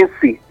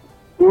currency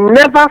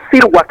never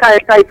feel waka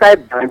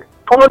inside bank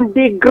on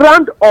the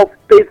ground of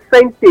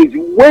percentage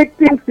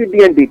waiting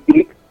CBN they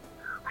take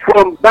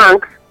from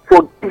banks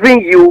for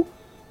giving you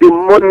the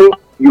money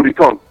you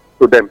return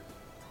to them.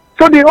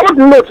 So the old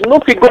notes no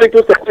fit go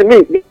into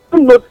circulation. The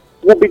old notes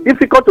will be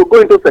difficult to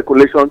go into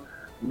circulation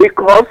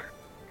because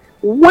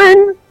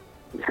when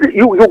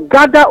you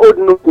gather old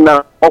notes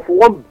now of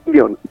 1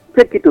 billion,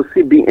 take it to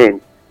CBN,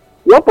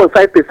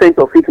 1.5%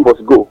 of it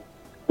must go.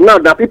 Now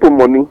that people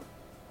money,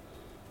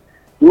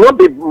 not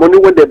the money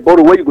when they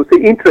borrow, where you go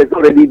say interest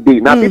already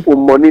there. Now people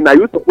money, now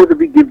you supposed to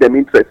be give them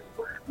interest.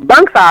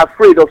 Banks are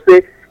afraid of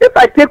say, if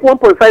I take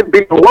 1.5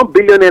 billion, 1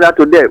 billion naira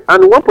to them,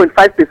 and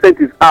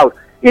 1.5% is out,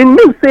 it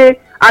means say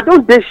I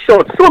don't get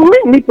short. So me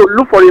need to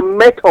look for a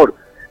method,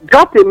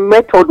 just a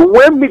method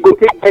when we go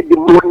take get the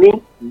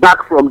money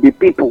back from the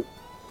people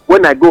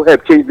when I go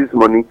help change this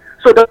money.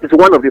 So that is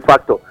one of the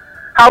factors.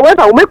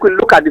 However, we make we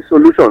look at the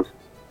solutions.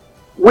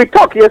 We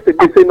talked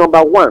yesterday, say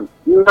number one,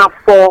 now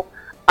for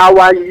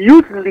our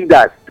youth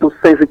leaders to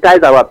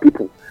sensitize our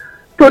people.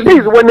 Today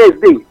is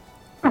Wednesday.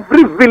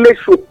 Every village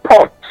should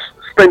pause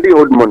spending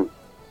old money.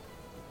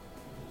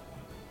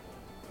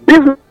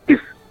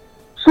 Businesses,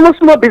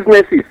 small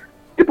businesses,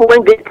 people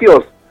when get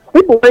kiosks,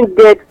 people when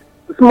get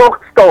small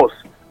stores,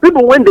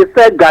 people when they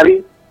sell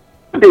gari,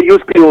 they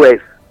use POS.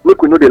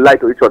 Make we know they lie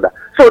to each other.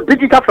 So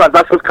digital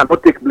transactions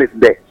cannot take place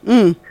there.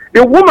 The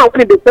woman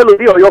when they sell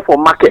oil for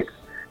market,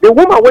 the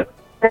woman when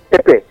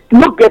pepper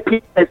not get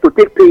POS to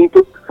take pay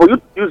into for you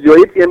to use your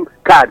ATM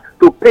card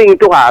to pay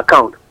into her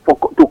account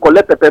to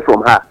collect pepper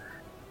from her.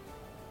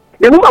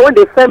 The woman when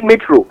they sell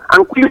metro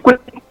and quick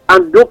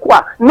and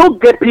dokwa no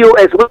get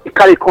POS when they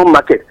carry come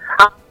market.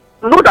 And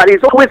know that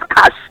it's always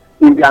cash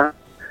in there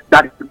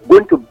that is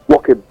going to be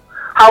workable.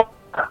 How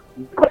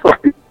because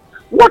of this,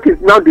 what is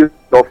now the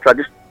of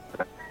tradition?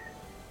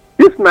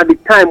 This is not the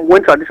time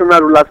when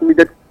traditional rulers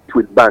needed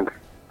with banks,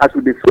 as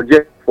we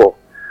suggest for,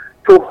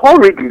 to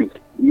hurriedly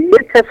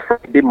latest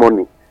Friday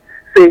morning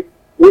say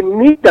we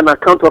need an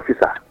account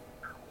officer.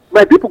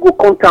 My people go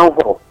come town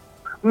hall,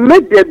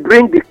 make them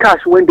bring the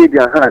cash when they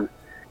their hand.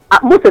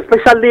 Most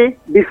especially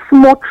the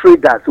small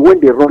traders when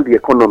they run the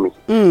economy,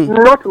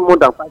 not more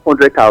than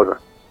 500,000.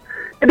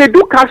 They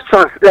do cash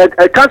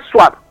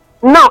swap.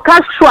 Now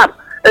cash swap.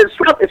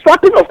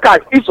 Swapping of cash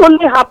is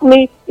only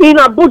happening in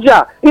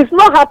Abuja. It's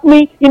not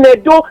happening in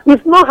Edo.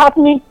 It's not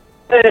happening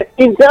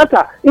in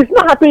Delta. It's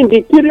not happening in the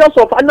interiors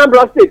of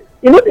Anambra State.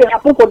 You know they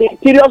happen for the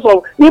interiors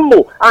of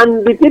Imo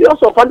and the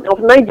interiors of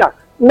Niger.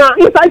 Now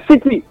inside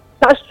city,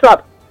 cash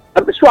swap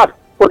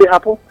for the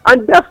happen,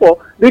 and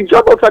therefore the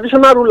job of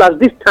traditional rulers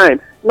this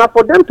time now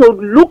for them to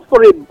look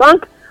for a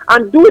bank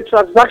and do a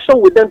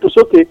transaction with them to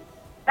say, okay,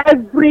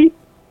 every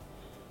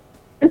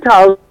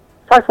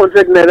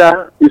 10,500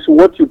 naira is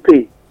what you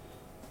pay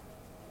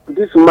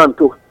this man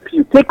to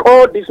you take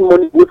all this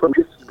money away from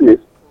this place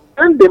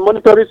and the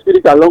monetary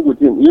spirit along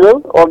with him. You know,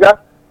 Oga,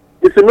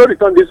 if you no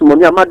return this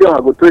money, Amadio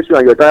will go trace you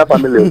and your entire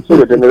family, so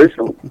your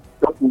generation,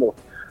 not more.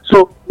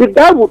 So the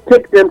guy will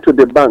take them to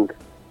the bank,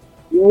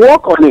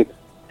 work on it,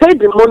 take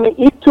the money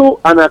into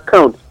an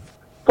account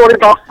for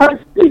about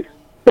 5 days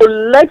to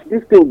let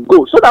this thing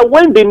go, so that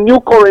when the new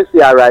currency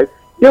arrives,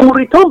 they will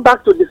return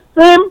back to the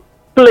same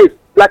place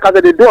like as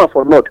they do am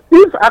for north.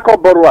 If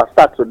Akko borrower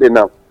start today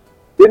now,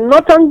 the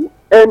northern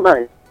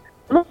MI,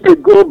 not the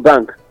gold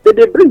bank,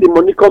 they bring the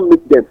money, come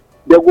meet them.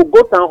 They will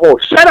go town hall,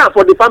 share am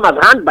for the farmers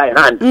hand by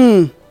hand.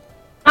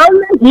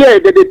 Only here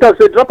they talk,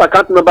 say drop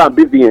account number and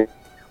BVN.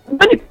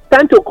 When it's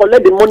time to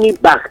collect the money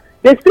back,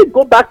 they still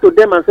go back to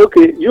them and say,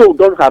 okay, you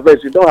don't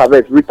harvest,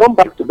 return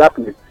back to that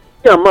place.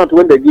 The amount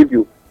when they give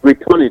you,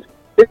 return it,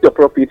 take your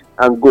profit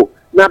and go.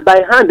 Now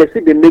by hand they say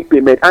they make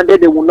payment, and then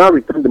they will now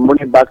return the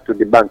money back to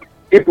the bank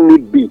if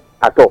need be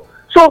at all.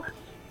 So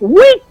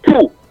we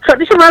too,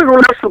 traditional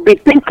rulers, should be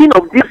thinking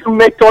of this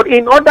method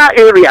in other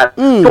areas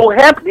to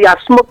help their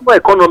small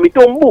economy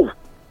to move.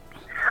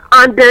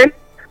 And then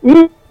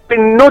you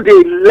know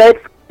they let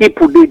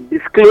people, they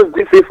disclose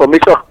this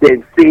information,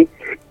 they say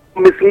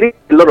mislead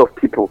a lot of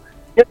people.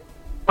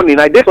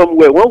 I did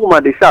somewhere, one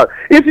woman they shout,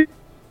 if you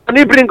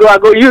money bring go, I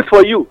go use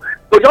for you.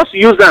 So just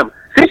use them.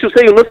 Since you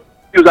say you know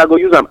use, I go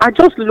use them. I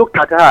just looked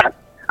at her,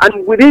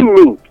 and within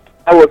me,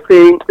 I was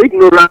saying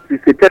ignorance is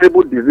a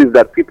terrible disease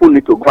that people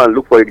need to go and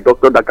look for a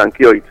doctor that can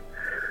cure it.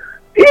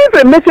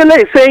 If a messenger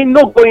is saying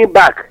no going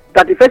back,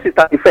 31st is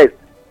 31st,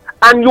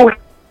 and you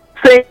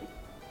say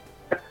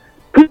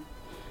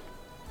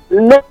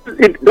no,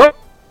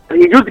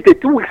 he used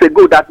it 2 weeks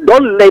ago that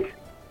don't let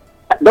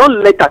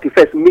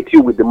 31st meet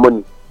you with the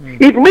money.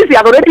 It means he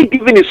has already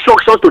given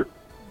instructions to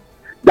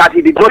that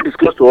he did not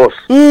disclose to us.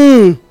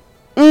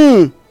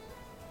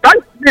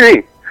 That's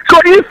it. So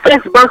if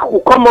First Bank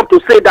will come up to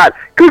say that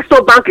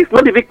Crystal Bank is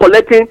not even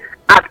collecting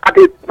at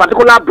a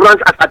particular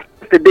branch as at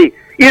yesterday,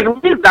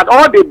 it means that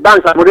all the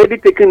banks have already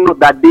taken note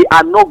that they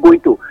are not going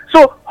to.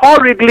 So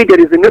hurriedly there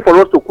is a need for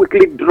us to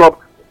quickly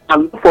drop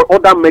and look for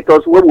other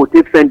methods where we'll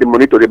take send the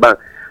money to the bank.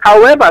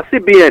 However,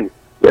 CBN,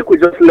 we could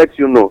just let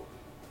you know,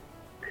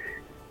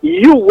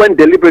 you went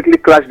deliberately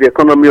crash the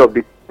economy of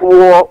the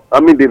poor,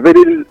 the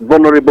very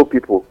vulnerable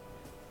people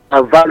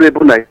and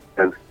valuable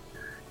Nigerians.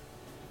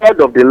 God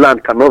of the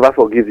land can never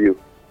forgive you.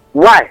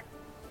 Why?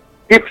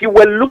 If you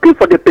were looking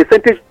for the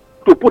percentage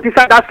to put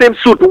inside that same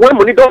suit when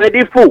money don't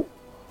already full,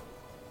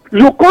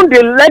 you can't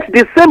let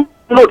the same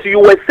note you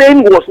were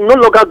saying was no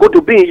longer going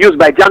to be in use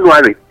by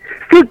January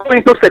still go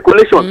into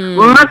circulation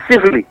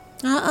massively.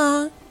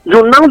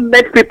 You now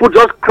let people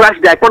just crash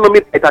the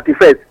economy at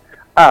 31st.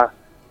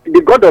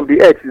 The God of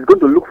the earth is going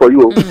to look for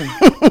you.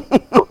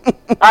 So,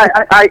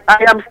 I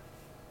am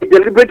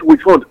deliberate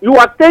witch hunt. You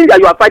are saying that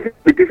you are fighting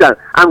petition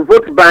and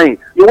vote buying.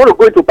 You want to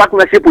go into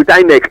partnership with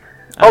INEC.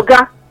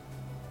 Oga,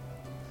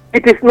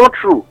 it is not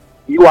true.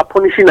 You are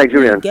punishing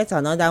Nigerians. Get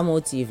another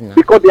motive now.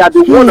 Because they are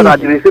the ones that are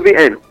the receiving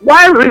end.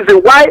 Why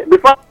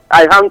before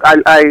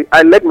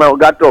I let my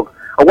Oga talk,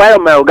 or why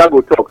my Oga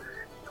go talk?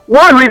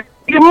 One reason,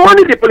 the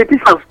money the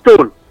politicians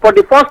stole for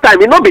the first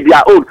time, it not be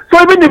their own.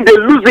 So even if they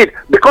lose it,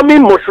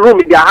 becoming mushroom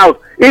in their house,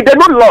 if they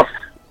not lost.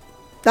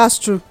 That's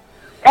true.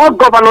 All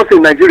governors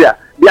in Nigeria,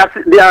 their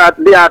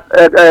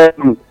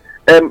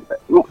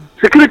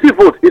security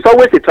vote is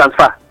always a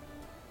transfer.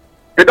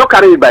 They don't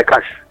carry it by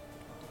cash.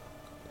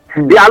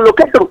 The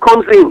allocation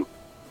comes in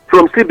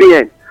from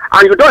CBN,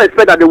 and you don't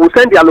expect that they will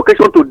send the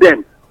allocation to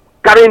them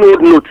carrying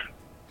old notes.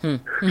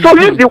 So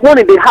if the one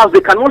in the house,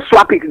 they cannot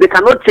swap it, they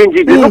cannot change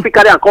it, they don't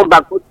carry and come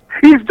back.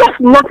 It's just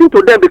nothing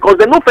to them because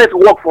they no first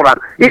work for them.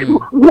 It's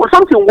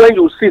something when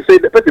you see, say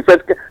the person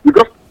first, you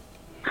just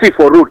see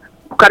for road,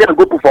 carry and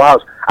go put for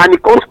house, and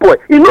it can't spoil.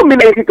 It don't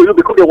mean anything to you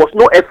because there was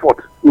no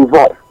effort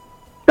involved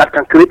that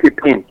can create a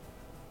pain.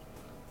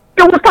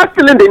 They will start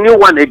stealing the new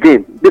one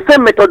again. The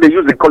same method they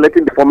use in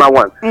collecting the former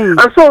one.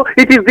 And so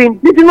it is the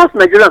indigenous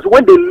Nigerians,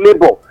 when they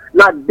labor,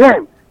 now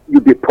them you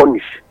be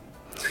punished.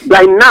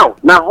 By now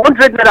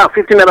 100 naira and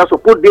 50 naira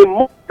support they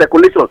move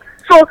circulation.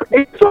 So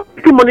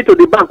taking money to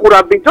the bank would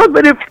have been just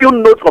very few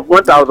notes of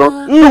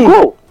 1,000 to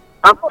go.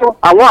 And so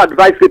I want to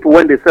advise people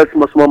when they sell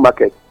small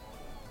market.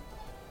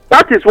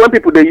 That is when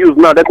people they use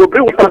now. They go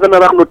bring 1,000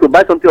 naira note to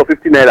buy something of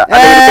 50 naira.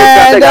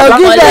 And they'll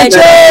give them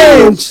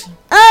change.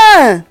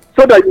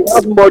 So that you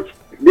have much,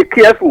 be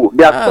careful.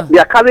 They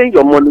are carrying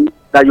your money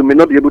that you may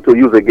not be able to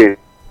use again.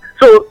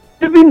 So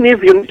even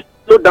if you need to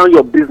slow down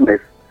your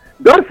business,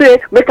 don't say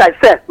make I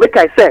sell,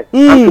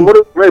 and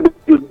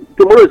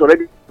tomorrow is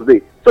already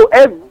today. So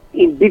every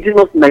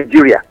indigenous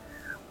Nigeria,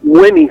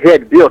 when he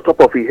head be on top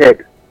of his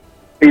head,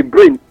 a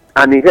brain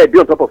and his head be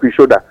on top of his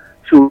shoulder,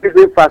 should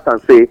reason fast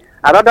and say,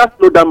 I'd rather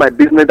slow down my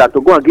business than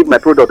to go and give my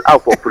product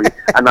out for free,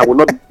 and I will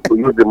not be able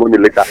to use the money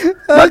later.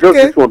 Now just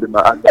this one be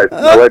my advice.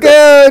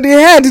 Okay, the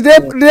head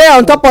they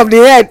on top of the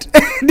head,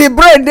 the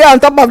brain they on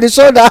top of the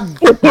shoulder.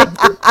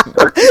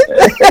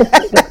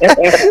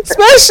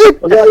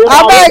 Spaceship. I'm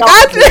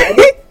like,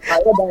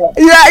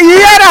 you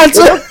hear that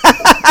too?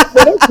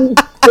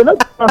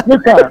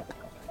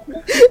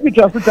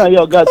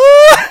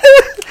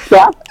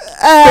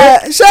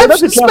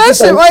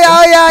 Spaceship.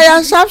 Oh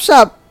yeah,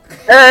 sharp.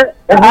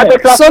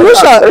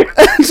 Solution.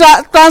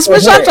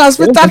 Transmission,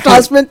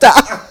 transmitter.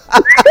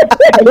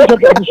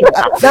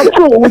 That's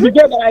true. We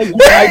get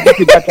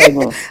that time.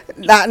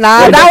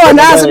 Nah, that one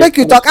has to make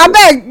you talk.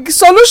 Abeg,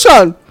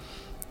 solution.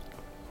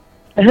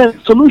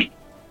 Solution.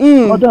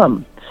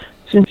 Madam,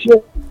 since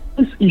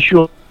this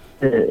issue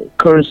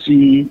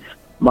currency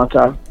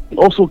matter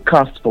also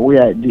cast for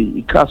where I did,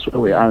 it cast for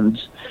where and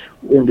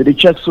they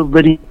check so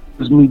very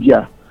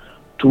media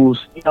to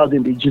see how they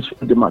gist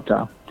the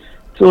matter.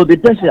 So the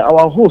person,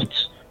 our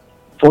host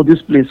for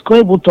this place,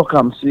 can't even talk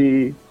and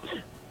say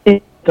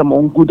I'm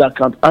on good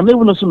account. I'm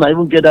even also not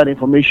even get that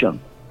information.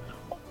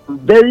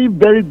 Very,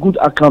 very good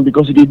account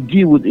because they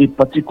deal with a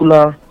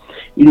particular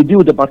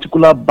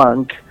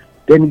bank,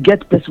 then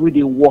get person where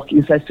they work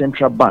inside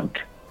central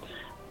bank.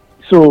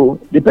 So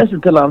the person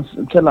tell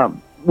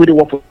them where they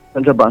work for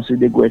central bank, so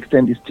they go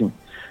extend this thing.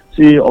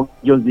 Say or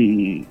just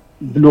the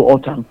below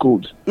alt and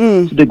code.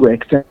 So they go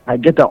extend. I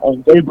get that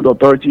on very good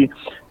authority,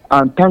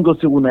 and thank God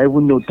say when I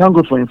even know. Thank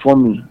God for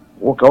informing me.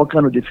 What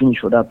kind of they finish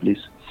for that place?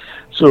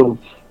 So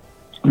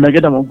when I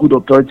get them on good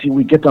authority,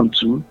 we get them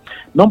too.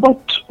 Number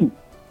two,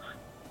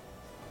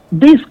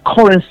 this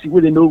currency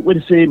where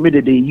they say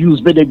maybe they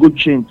use, maybe they go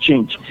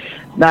change.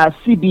 Now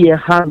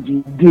CBN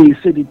handy they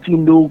say the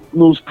thing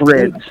no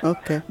spread.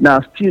 Okay.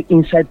 Now still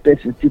inside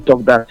person still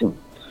talk that thing.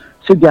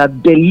 So they are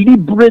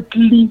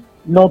deliberately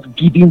not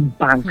giving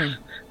banks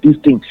this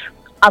thing.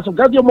 As of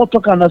that, you're more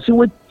talking and see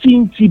what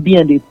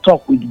CBN they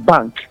talk with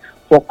bank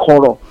for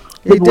Koro.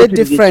 It did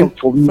different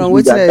from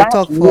what they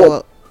talk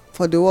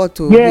for the world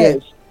to hear.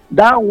 Yes,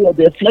 that word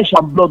the flesh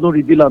and blood don't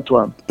reveal unto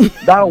him.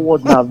 That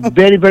word now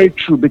very, very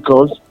true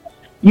because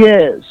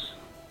yes,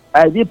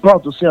 I did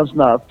proud to say us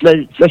now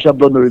flesh and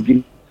blood don't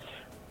reveal.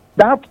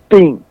 That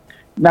thing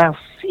now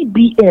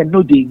CBN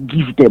no they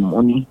give them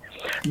money.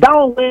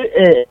 That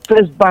way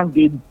First Bank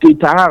they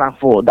tarara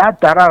for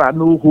that tarara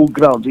no whole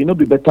ground. You know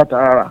be better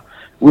tarara.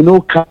 We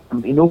know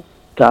calm,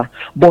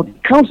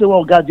 but council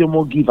well God you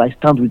more give I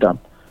stand with them.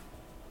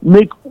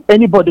 Make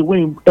anybody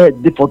when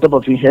the for top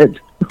of your head.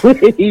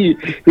 he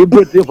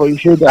put it for your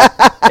shoulder.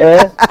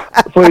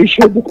 For your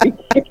shoulder.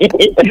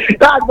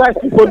 That's why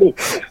people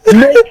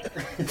make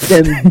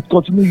them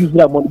discontinue using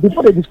that money.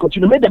 Before they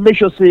discontinue, make them make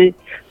sure say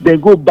they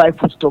go buy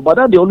food stuff. But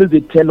then they always they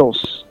tell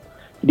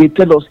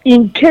us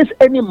in case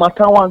any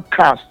matter one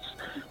casts,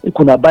 you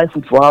could buy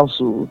food for house.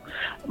 So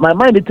my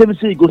mind they tell me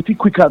say you go fit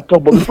quick and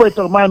talk, but before you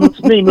talk, my not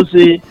say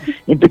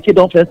in Peke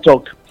don't first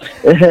talk.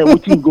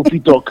 What you go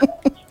fit talk.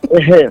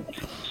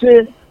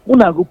 Say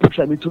when I go push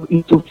them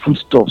into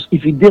foodstuffs,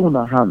 if it dey on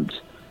our hands,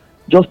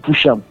 just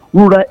push them.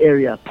 Rural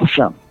area, push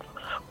them.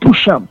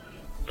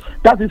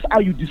 That is how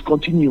you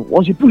discontinue.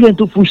 Once you push them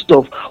into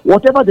foodstuff,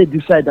 whatever they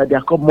decide that they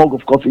are called mug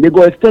of coffee, they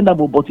go extend them,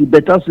 but it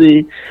better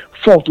say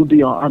fall to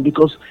the and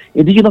because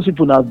indigenous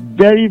people are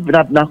very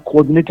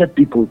coordinated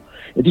people.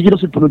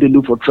 Indigenous people know they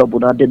look for trouble,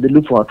 now then they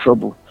look for our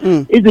trouble.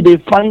 If they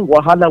find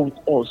wahala with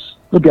us,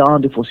 no be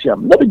around the for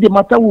Siam. Maybe the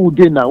matter we will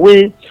do now.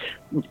 Where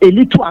a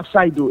little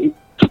aside though.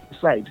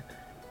 Side.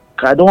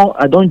 I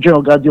don't join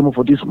Ogadiomo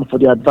for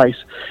the advice.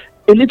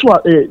 A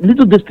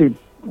little distance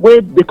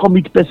where they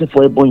commit person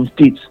for a Ebonyi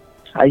State.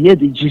 I hear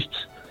the gist.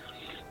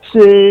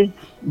 Say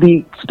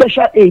the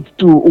special aid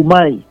to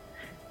Umai.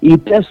 He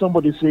tells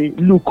somebody say,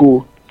 look,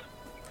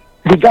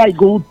 the guy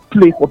go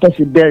play for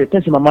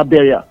person mama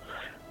burial.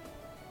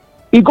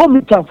 He go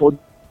meet her for.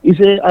 He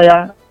say,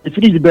 they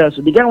finish the burial.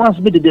 So the guy wants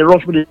me to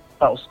rush me to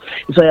the house.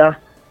 He say,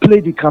 play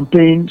the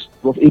campaigns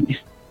of APC.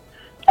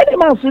 Any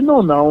man say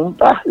no now.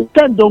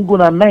 Time don't go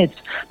na night.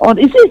 And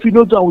he say if you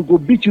know that we go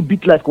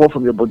beat life come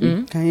from your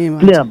body. Can you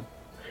play him.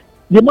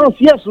 The man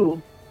yes so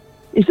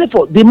he say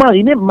for the man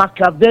he named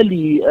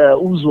Machiavelli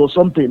Uzo or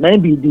something. Now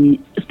be the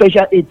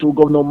special aid to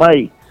Governor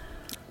Mai.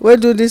 Where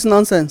do this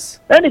nonsense?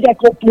 Any guy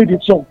come play the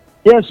song.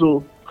 Yes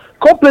so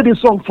come play the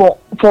song for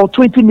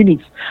 20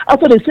 minutes.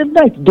 After they say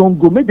night don't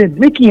go,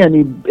 making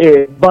any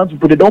band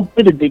people they don't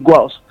play they go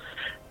out.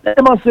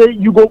 The man say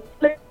you go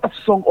play that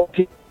song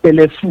okay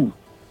Telefu.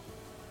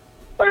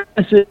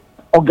 I say,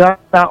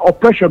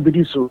 oppression be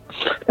this so.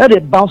 Then they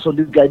bounce on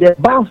this guy. They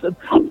bounce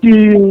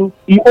till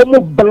he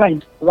almost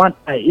blind one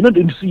eye. You know,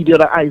 they see the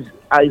other eyes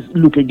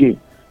look again.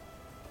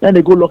 Then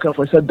they go looking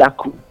for said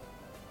Daku.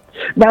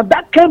 Now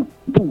that can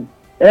people,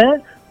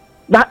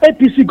 now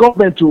APC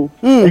government too,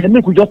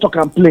 make we just talk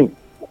and play.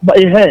 But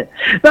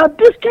now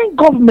this kind of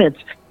government,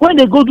 when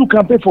they go do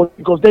campaign for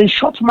because they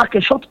short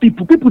market, short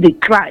people they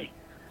cry.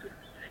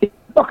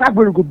 Talk I'm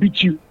going to go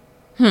beat you.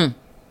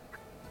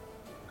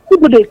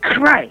 People they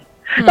cry.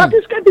 Now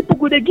this kind of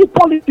people they give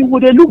policy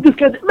when they look this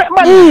kind of So now we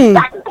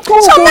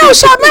go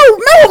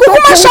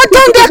shut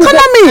down the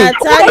economy.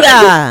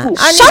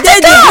 Shut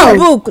it down.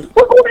 Book.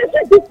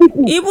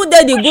 Even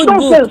the good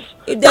book.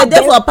 If they're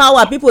there for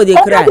power, people they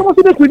cry.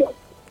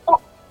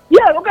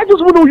 Yeah, okay,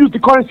 just want to use the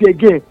currency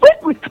again.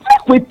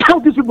 We tell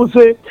these people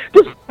say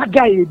this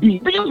guy they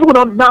just want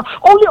to now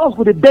only us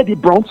with the dirty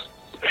bronze.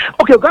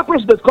 Okay, that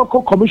president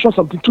come commission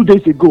something 2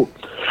 days ago.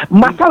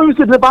 Matter we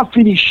said never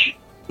finish.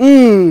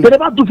 They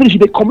never do finish.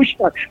 They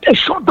commission. They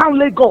shut down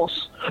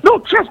Lagos. No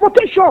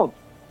transportation.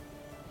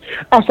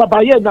 As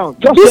Abaye now,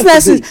 just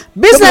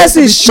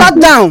businesses shut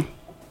down.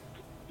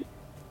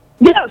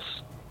 Yes.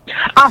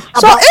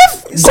 So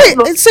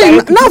if see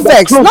not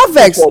vex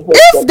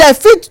if they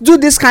fit do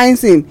this kind of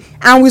thing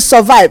and we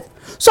survive,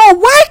 so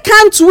why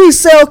can't we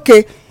say,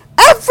 okay,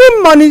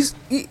 every money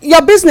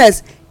your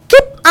business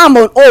keep am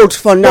on hold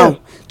for now,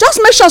 just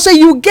make sure say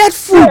you get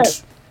food,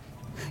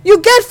 you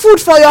get food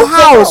for your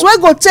house wey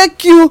go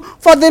take you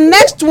for the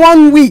next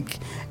 1 week.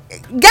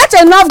 Get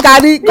enough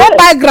garri, go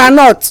buy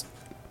groundnut,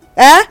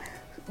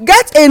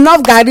 get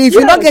enough garri. If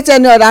you no get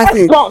any other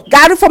thing,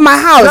 garri for my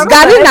house.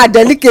 Garri na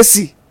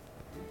delicacy.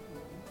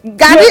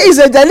 Garri is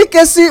a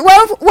delicacy.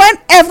 When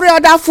every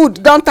other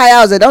food don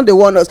tire us, they don dey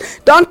warn us,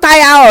 don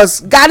tire us,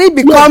 garri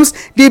becomes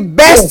the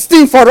best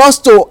thing for us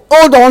to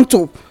hold on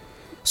to.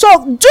 So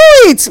do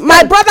it,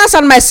 my brothers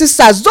and my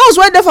sisters, those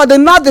wey dey for the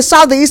north, the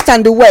south, the east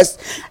and the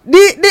west.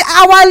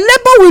 Our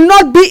labor will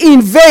not be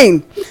in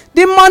vain.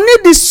 The money,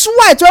 the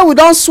sweat wey we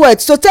don sweat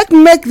to take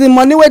make the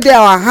money wey dey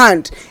our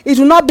hand, it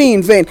will not be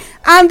in vain.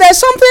 And there's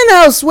something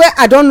else wey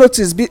I don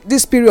notice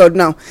this period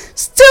now,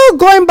 still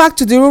going back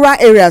to the rural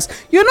areas.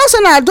 You know,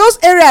 say na those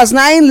areas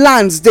na in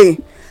lands dey.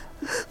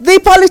 The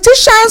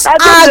politicians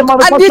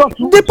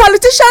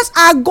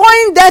are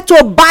going there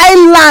to buy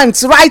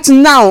lands right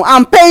now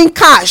and paying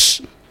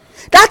cash.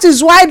 That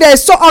is why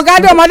there's so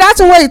ogadoma. That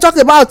thing wey you talk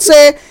about,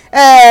 say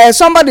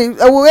somebody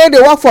wey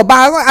dey work for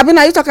bank, I mean,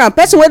 are you talking about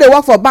person wey dey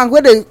work for bank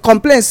wey dey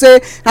complain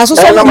say na so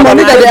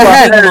money that they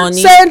have,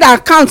 say the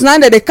account na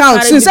dey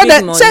count since say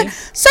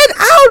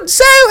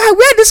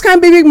where this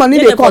kind big money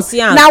dey come.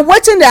 Now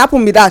wetin dey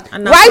happen be that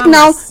right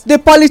now the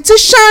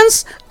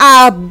politicians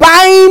are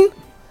buying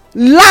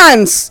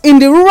lands in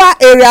the rural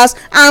areas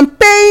and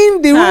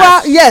paying the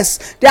rural,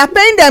 yes, they are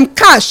paying them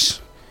cash.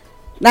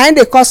 Na im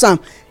dey cause am.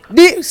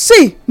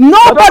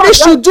 Nobody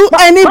should do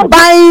any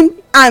buying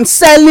and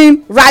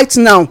selling right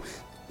now.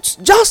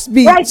 Just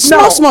be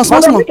small.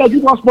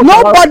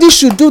 Nobody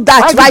should do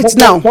that right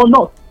now. For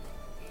not.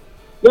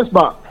 Yes,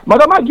 ma.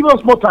 Madam, I give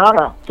us more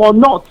tahara for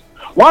not.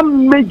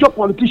 One major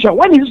politician,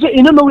 when he say,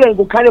 you don't know where he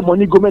go carry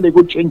money, go make they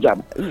go change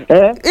them.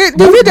 The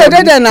video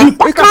there now.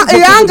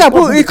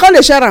 He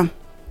can't share them.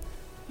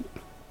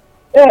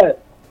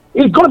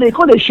 He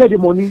can't share the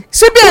money.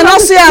 CBN not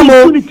see am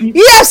o.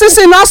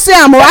 EFCC not see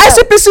am o.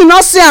 ICPC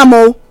not see am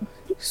o.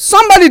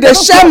 Somebody dey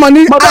share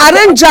money,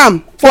 arrange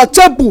am for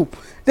table.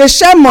 They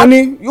share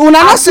money. You will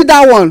not see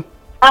that one.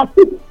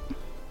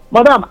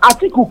 Madam,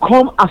 Atiku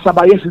come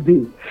Asaba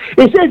yesterday.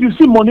 He said if you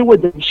see money where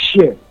they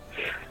share,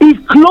 he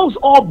close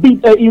all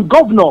big. If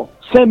governor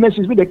send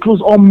message, they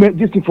close all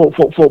this thing for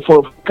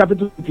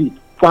capital city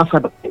for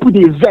Asaba. People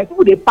they vet,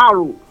 people they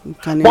paro.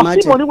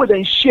 But see money where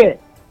they share.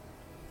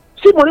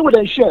 See money with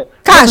them share.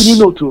 Cash.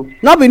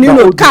 Not be new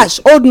note. Cash.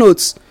 Old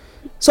notes.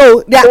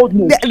 So they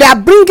are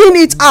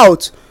bringing it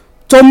out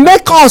to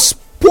make us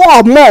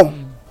poor more.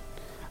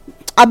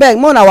 Abeg,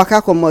 more na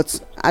waka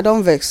comot. I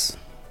don vex.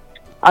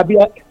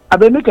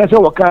 Abi make I say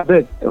waka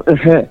abeg.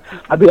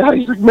 Abi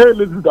I Merry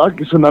Little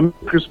Dark is on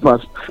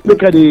Christmas.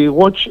 Make I dey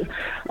watch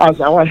as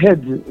our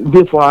head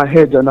dey for our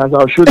head and as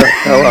our shoulder,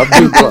 our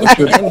big for our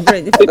shoulder.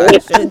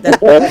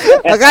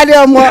 Ogade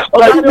omo,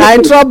 you are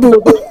in trouble.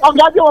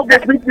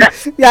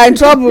 You are in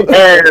trouble.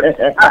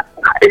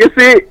 You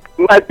see,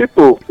 my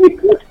people,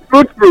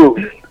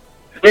 true.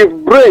 If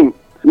brain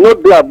no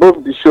dey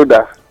above the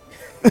shoulder,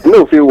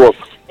 no fit work.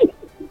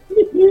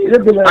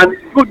 And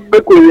it's good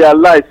make we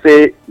realize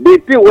say the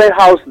thing wey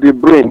house the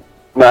brain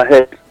na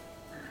head,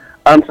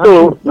 and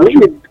so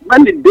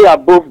when it dey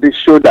above the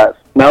shoulders,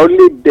 na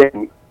only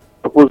them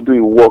suppose do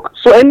im work.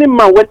 So any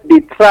man wey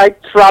dey try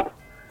trap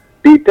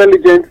the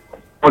intelligence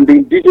on the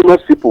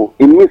indigenous people,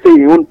 e mean say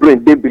im own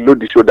brain dey below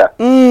the shoulder.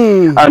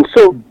 And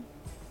so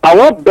I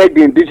wan beg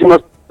the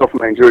indigenous of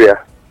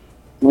Nigeria,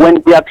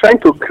 when they are trying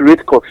to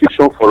create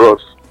confusion for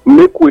us,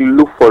 make we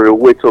look for a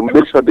way to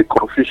make sure the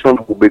confusion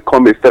will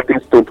become a stepping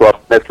stone to our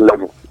next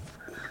level.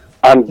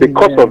 And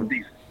because of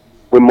this,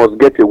 we must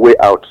get a way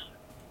out.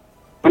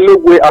 The only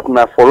way out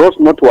now for us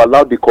not to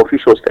allow the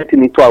confusion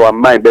setting into our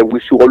mind, then we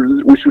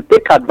should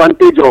take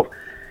advantage of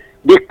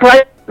the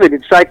crisis that they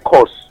try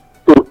cause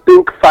to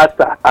think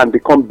faster and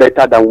become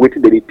better than what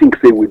they think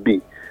say will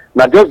be.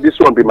 Now just this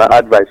one be my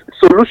advice.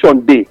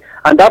 Solution day,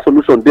 and that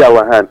solution day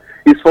our hand,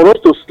 is for us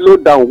to slow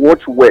down,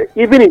 watch where.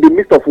 Even in the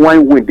midst of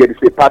wine wind, there is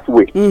a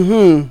pathway.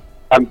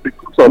 And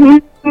because of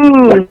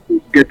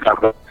get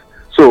around.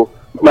 So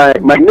my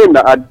name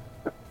now,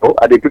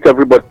 I greet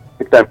everybody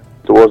time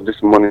to us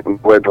this morning.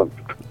 Well done.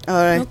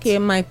 All right. Okay,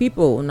 my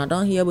people, now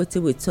don't hear what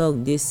we talk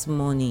this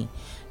morning.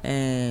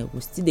 We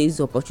still dey use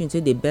the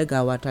opportunity to beg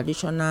our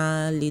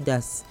traditional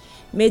leaders.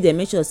 Make them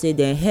make sure say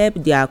they help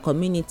their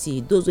community.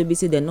 Those will be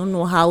say they don't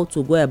know how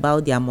to go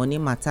about their money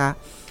matter.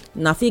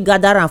 Now fit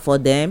gather am for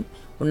them.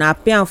 Una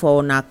pay am for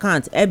una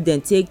account, help them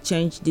take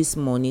change this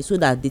money so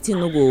that the thing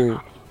no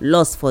go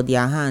lost for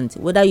their hand.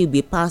 Whether you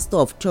be pastor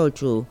of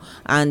church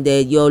and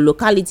your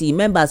locality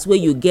members wey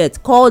you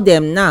get, call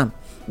them now.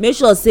 make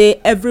sure say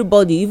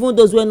everybody, even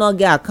those wey no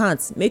get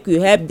account, make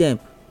you help them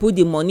put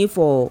the money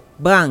for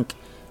bank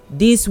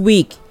this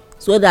week,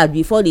 so that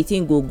before the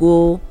thing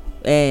go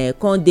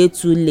come dey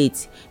too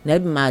late. Na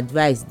be my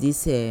advice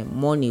this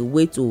morning,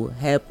 way to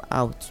help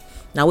out.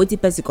 Na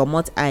wetin person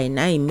comot eye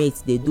na im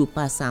mate dey do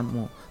pass am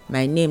more.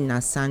 My name na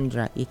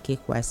Sandra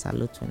Ikekwa. I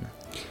salute una.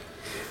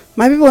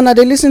 My people, now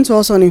they listen to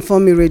us on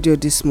Inform Me Radio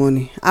this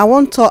morning. I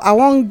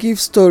want give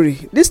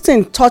story. This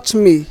thing touch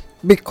me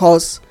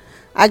because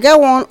I get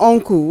one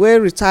uncle wey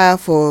retire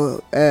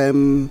for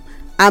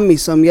army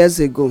some years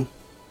ago.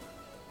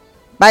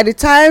 By the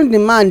time the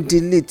man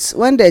delete,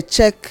 when they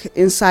check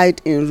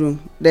inside in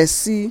room, they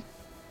see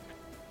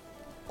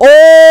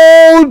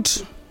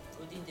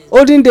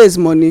olden days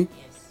money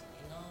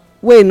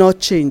wey not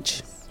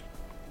change.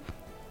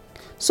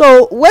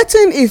 So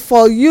wetin if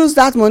for use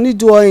that money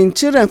do, or in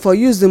children for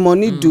use the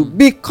money do,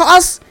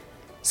 because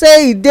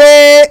say e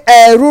dey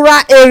rural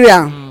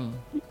area,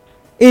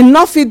 e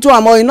no fit do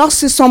am, or e no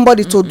see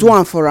somebody to do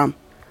am for am.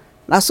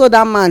 Na so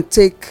that man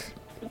take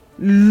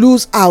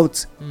lose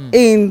out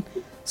in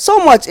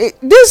so much.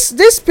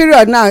 This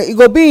period now, e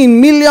go be in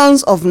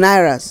millions of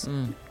nairas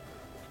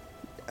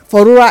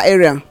for rural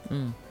area.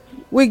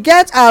 We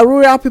get our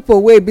rural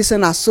people wey be say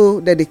na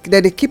so that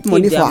they keep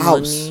money for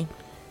house.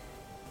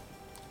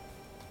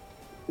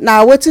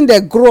 Na wetin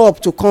they grow up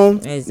to come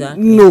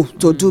know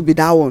to do be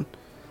that one.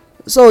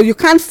 So you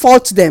can't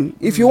fault them.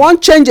 If you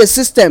want change a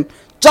system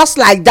just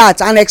like that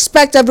and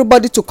expect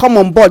everybody to come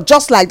on board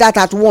just like that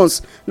at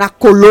once, na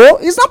kolo,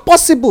 it's not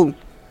possible.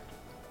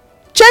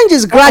 Change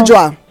is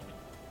gradual.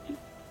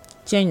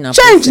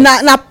 Change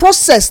na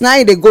process na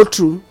e dey go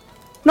through.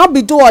 Not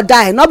be do or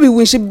die, not be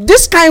winshi.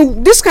 This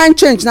kind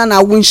change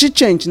na winshi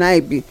change na e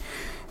be.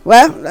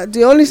 Well,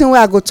 the only thing wey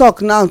I go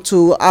talk now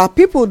to our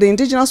people, the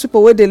indigenous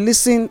people wey dey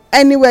listen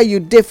anywhere you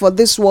dey for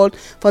this world,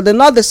 for the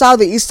north, the south,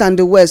 the east and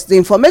the west, the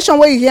information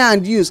wey you hear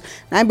and use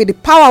na be the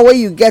power wey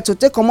you get to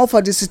take comot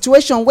for the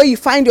situation wey you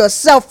find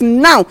yourself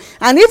now,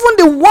 and even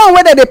the one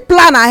wey dey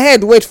plan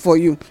ahead wait for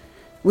you.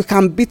 We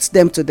can beat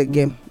them to the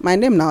game. My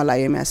name na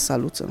Olayemi. I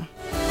salute you.